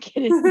 Kate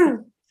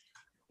McKinnon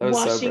That was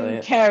so washing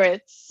brilliant.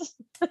 carrots.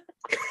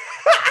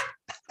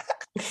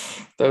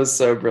 That was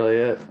so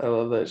brilliant. I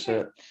love that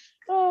shit.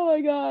 Oh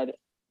my god.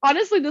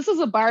 Honestly, this was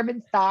a Barb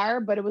and Star,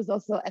 but it was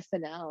also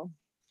SNL.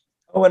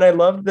 Oh, and I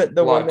love that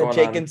the Lot one that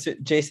going on.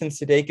 Jason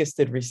Sudeikis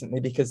did recently,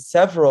 because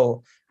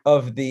several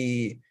of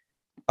the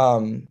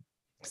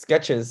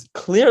sketches,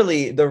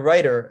 clearly the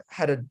writer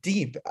had a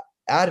deep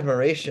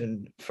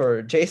admiration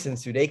for Jason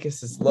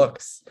Sudeikis's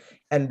looks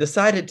and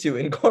decided to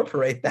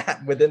incorporate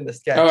that within the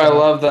sketch. Oh,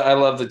 I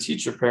love the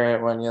teacher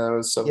parent one. Yeah, that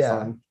was so Yeah.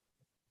 fun.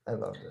 I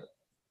loved it.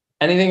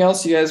 Anything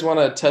else you guys want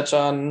to touch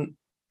on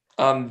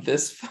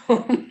this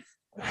film?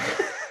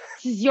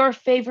 This is your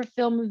favorite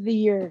film of the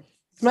year.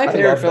 It's my I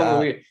favorite love film of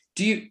the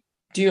that. year.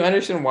 Do you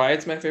understand why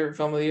it's my favorite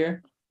film of the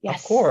year?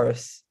 Yes. Of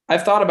course.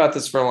 I've thought about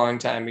this for a long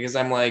time because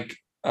I'm like,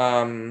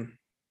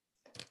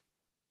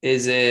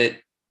 is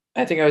it?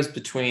 I think I was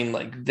between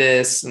like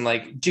this and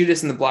like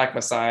Judas and the Black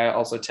Messiah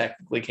also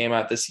technically came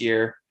out this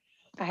year.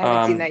 I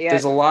haven't seen that yet.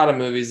 There's a lot of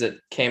movies that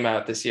came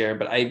out this year,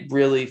 but I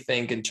really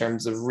think in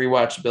terms of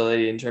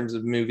rewatchability, in terms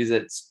of movies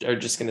that are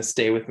just going to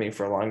stay with me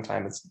for a long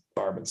time, it's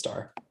Barb and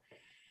Star.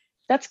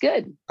 That's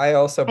good. I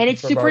also And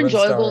it's prefer super Barb and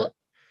Star enjoyable,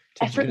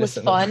 to effortless Judas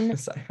and the fun.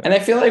 Messiah. And I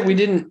feel like we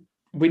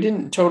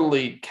didn't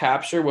totally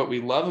capture what we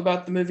love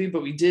about the movie,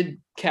 but we did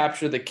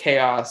capture the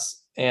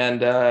chaos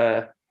and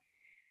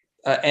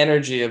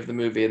energy of the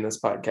movie in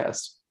this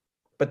podcast.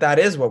 But that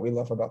is what we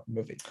love about the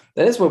movie.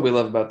 That is what we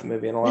love about the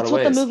movie in a lot That's of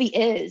ways. what the movie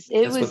is.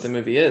 That's what the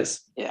movie is.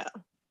 Yeah.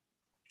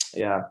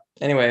 Yeah.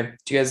 Anyway,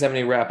 do you guys have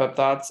any wrap up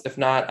thoughts? If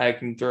not, I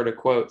can throw to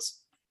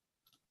quotes.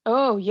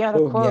 Oh yeah, the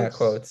Oh, quotes. yeah,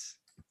 quotes.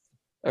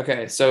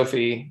 Okay,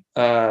 Sophie,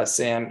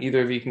 Sam,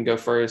 either of you can go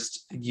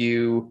first.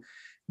 You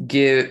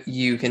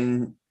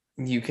can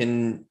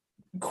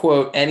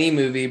quote any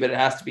movie, but it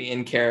has to be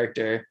in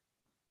character.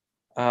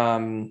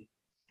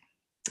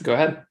 Go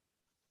ahead.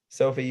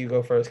 Sophie, you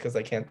go first because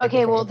I can't think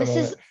Okay, of one well, at the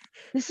moment.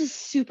 this is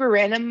super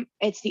random.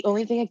 It's the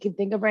only thing I can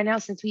think of right now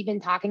since we've been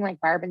talking like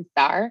Barb and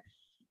Star.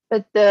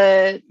 But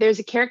there's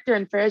a character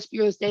in Ferris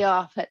Bueller's Day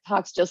Off that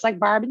talks just like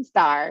Barb and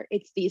Star.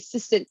 It's the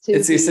assistant to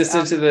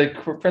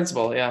the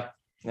principal. Yeah.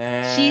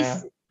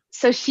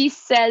 She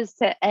says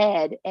to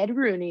Ed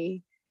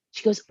Rooney,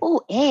 she goes,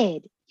 "Oh,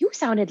 Ed, you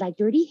sounded like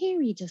Dirty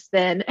Harry just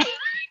then."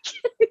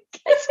 It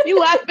gets me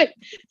laughing.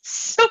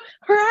 So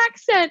her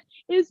accent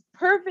is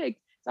perfect.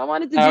 So I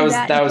wanted to do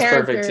that. That was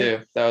character. perfect too.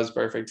 That was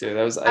perfect too.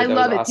 That was I that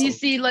love was it. Do you awesome.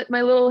 see like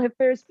my little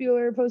Ferris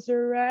Bueller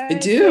poster right I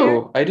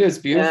do. It's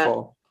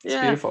beautiful. It's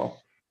Yeah. beautiful. there?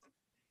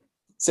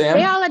 Sam,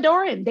 They all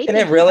adore him. They Can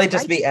think it really he's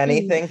just be righteous.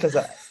 anything? Because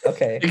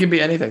okay, it can be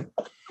anything.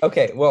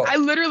 okay. Well, I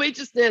literally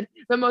just did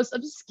the most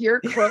obscure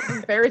quote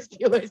from Ferris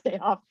Bueller's Day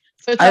Off.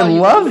 So it's I all you.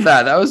 love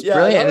that. That was Yeah,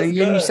 brilliant. that was And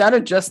you good.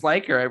 sounded just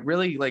like her. I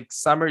really like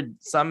summoned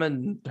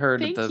her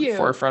Thank to the you.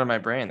 forefront of my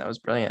brain. That was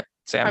brilliant.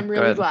 Sam, I'm go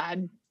really ahead.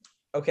 glad.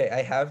 okay,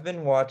 I have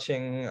been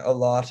watching a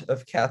lot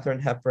of Katharine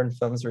Hepburn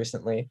films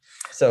recently,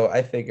 so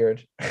I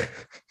figured,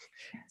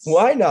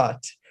 why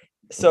not?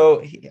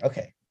 So,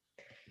 okay,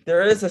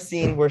 there is a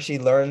scene where she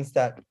learns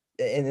that,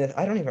 and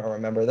I don't even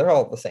remember, they're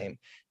all the same,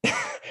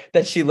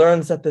 that she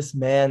learns that this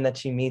man that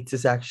she meets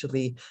is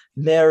actually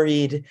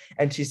married,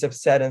 and she's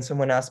upset, and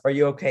someone asks, "Are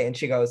you okay?" And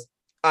she goes,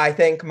 "I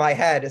think my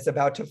head is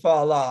about to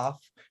fall off."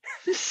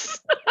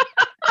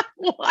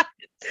 What?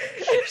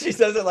 She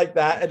says it like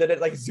that, and then it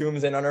like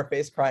zooms in on her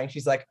face crying.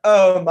 She's like,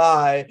 "Oh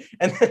my,"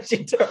 and then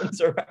she turns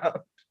around,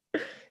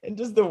 and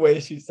just the way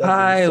she says it is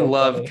I so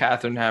love funny.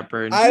 Katharine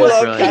Hepburn. I She's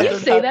love brilliant. Can you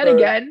Katharine say that Hepburn.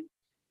 again?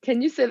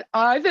 Can you say that?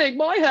 I think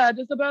my head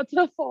is about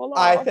to fall off.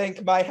 I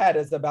think my head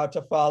is about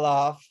to fall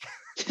off.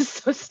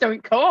 Just so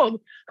stone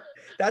cold.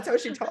 That's how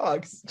she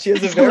talks. She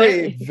has a It's very,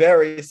 hilarious.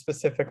 very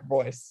specific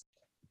voice.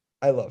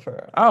 I love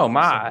her. Oh so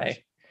my.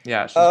 much.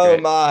 Yeah, she's Oh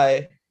great.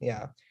 my.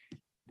 Yeah.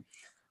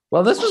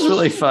 Well, this was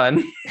really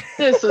fun.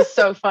 This was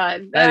so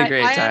fun. I had a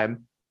great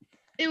time.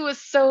 It was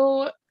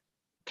so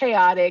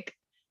chaotic.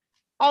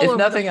 All If over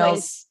the nothing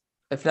place.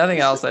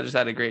 else, I just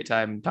had a great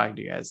time talking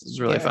to you guys. It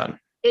was really Yeah. fun.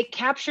 It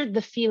captured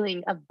the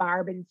feeling of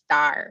Barb and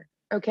Star.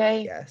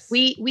 Okay. Yes.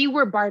 We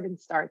were Barb and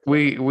Star.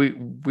 today.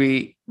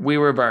 We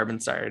were Barb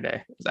and Star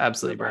today. It was We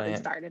absolutely were Barb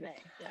and brilliant. Star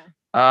today.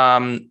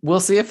 Yeah. We'll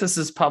see if this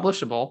is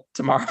publishable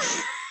tomorrow.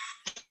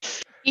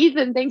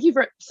 Ethan, thank you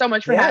so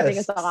much for having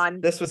us Yes. on.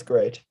 This was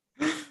great.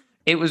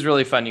 It was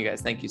really fun, you guys.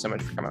 Thank you so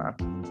much for coming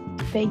on.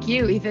 Thank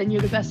you, Ethan.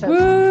 You're the best host.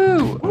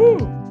 Woo! Woo.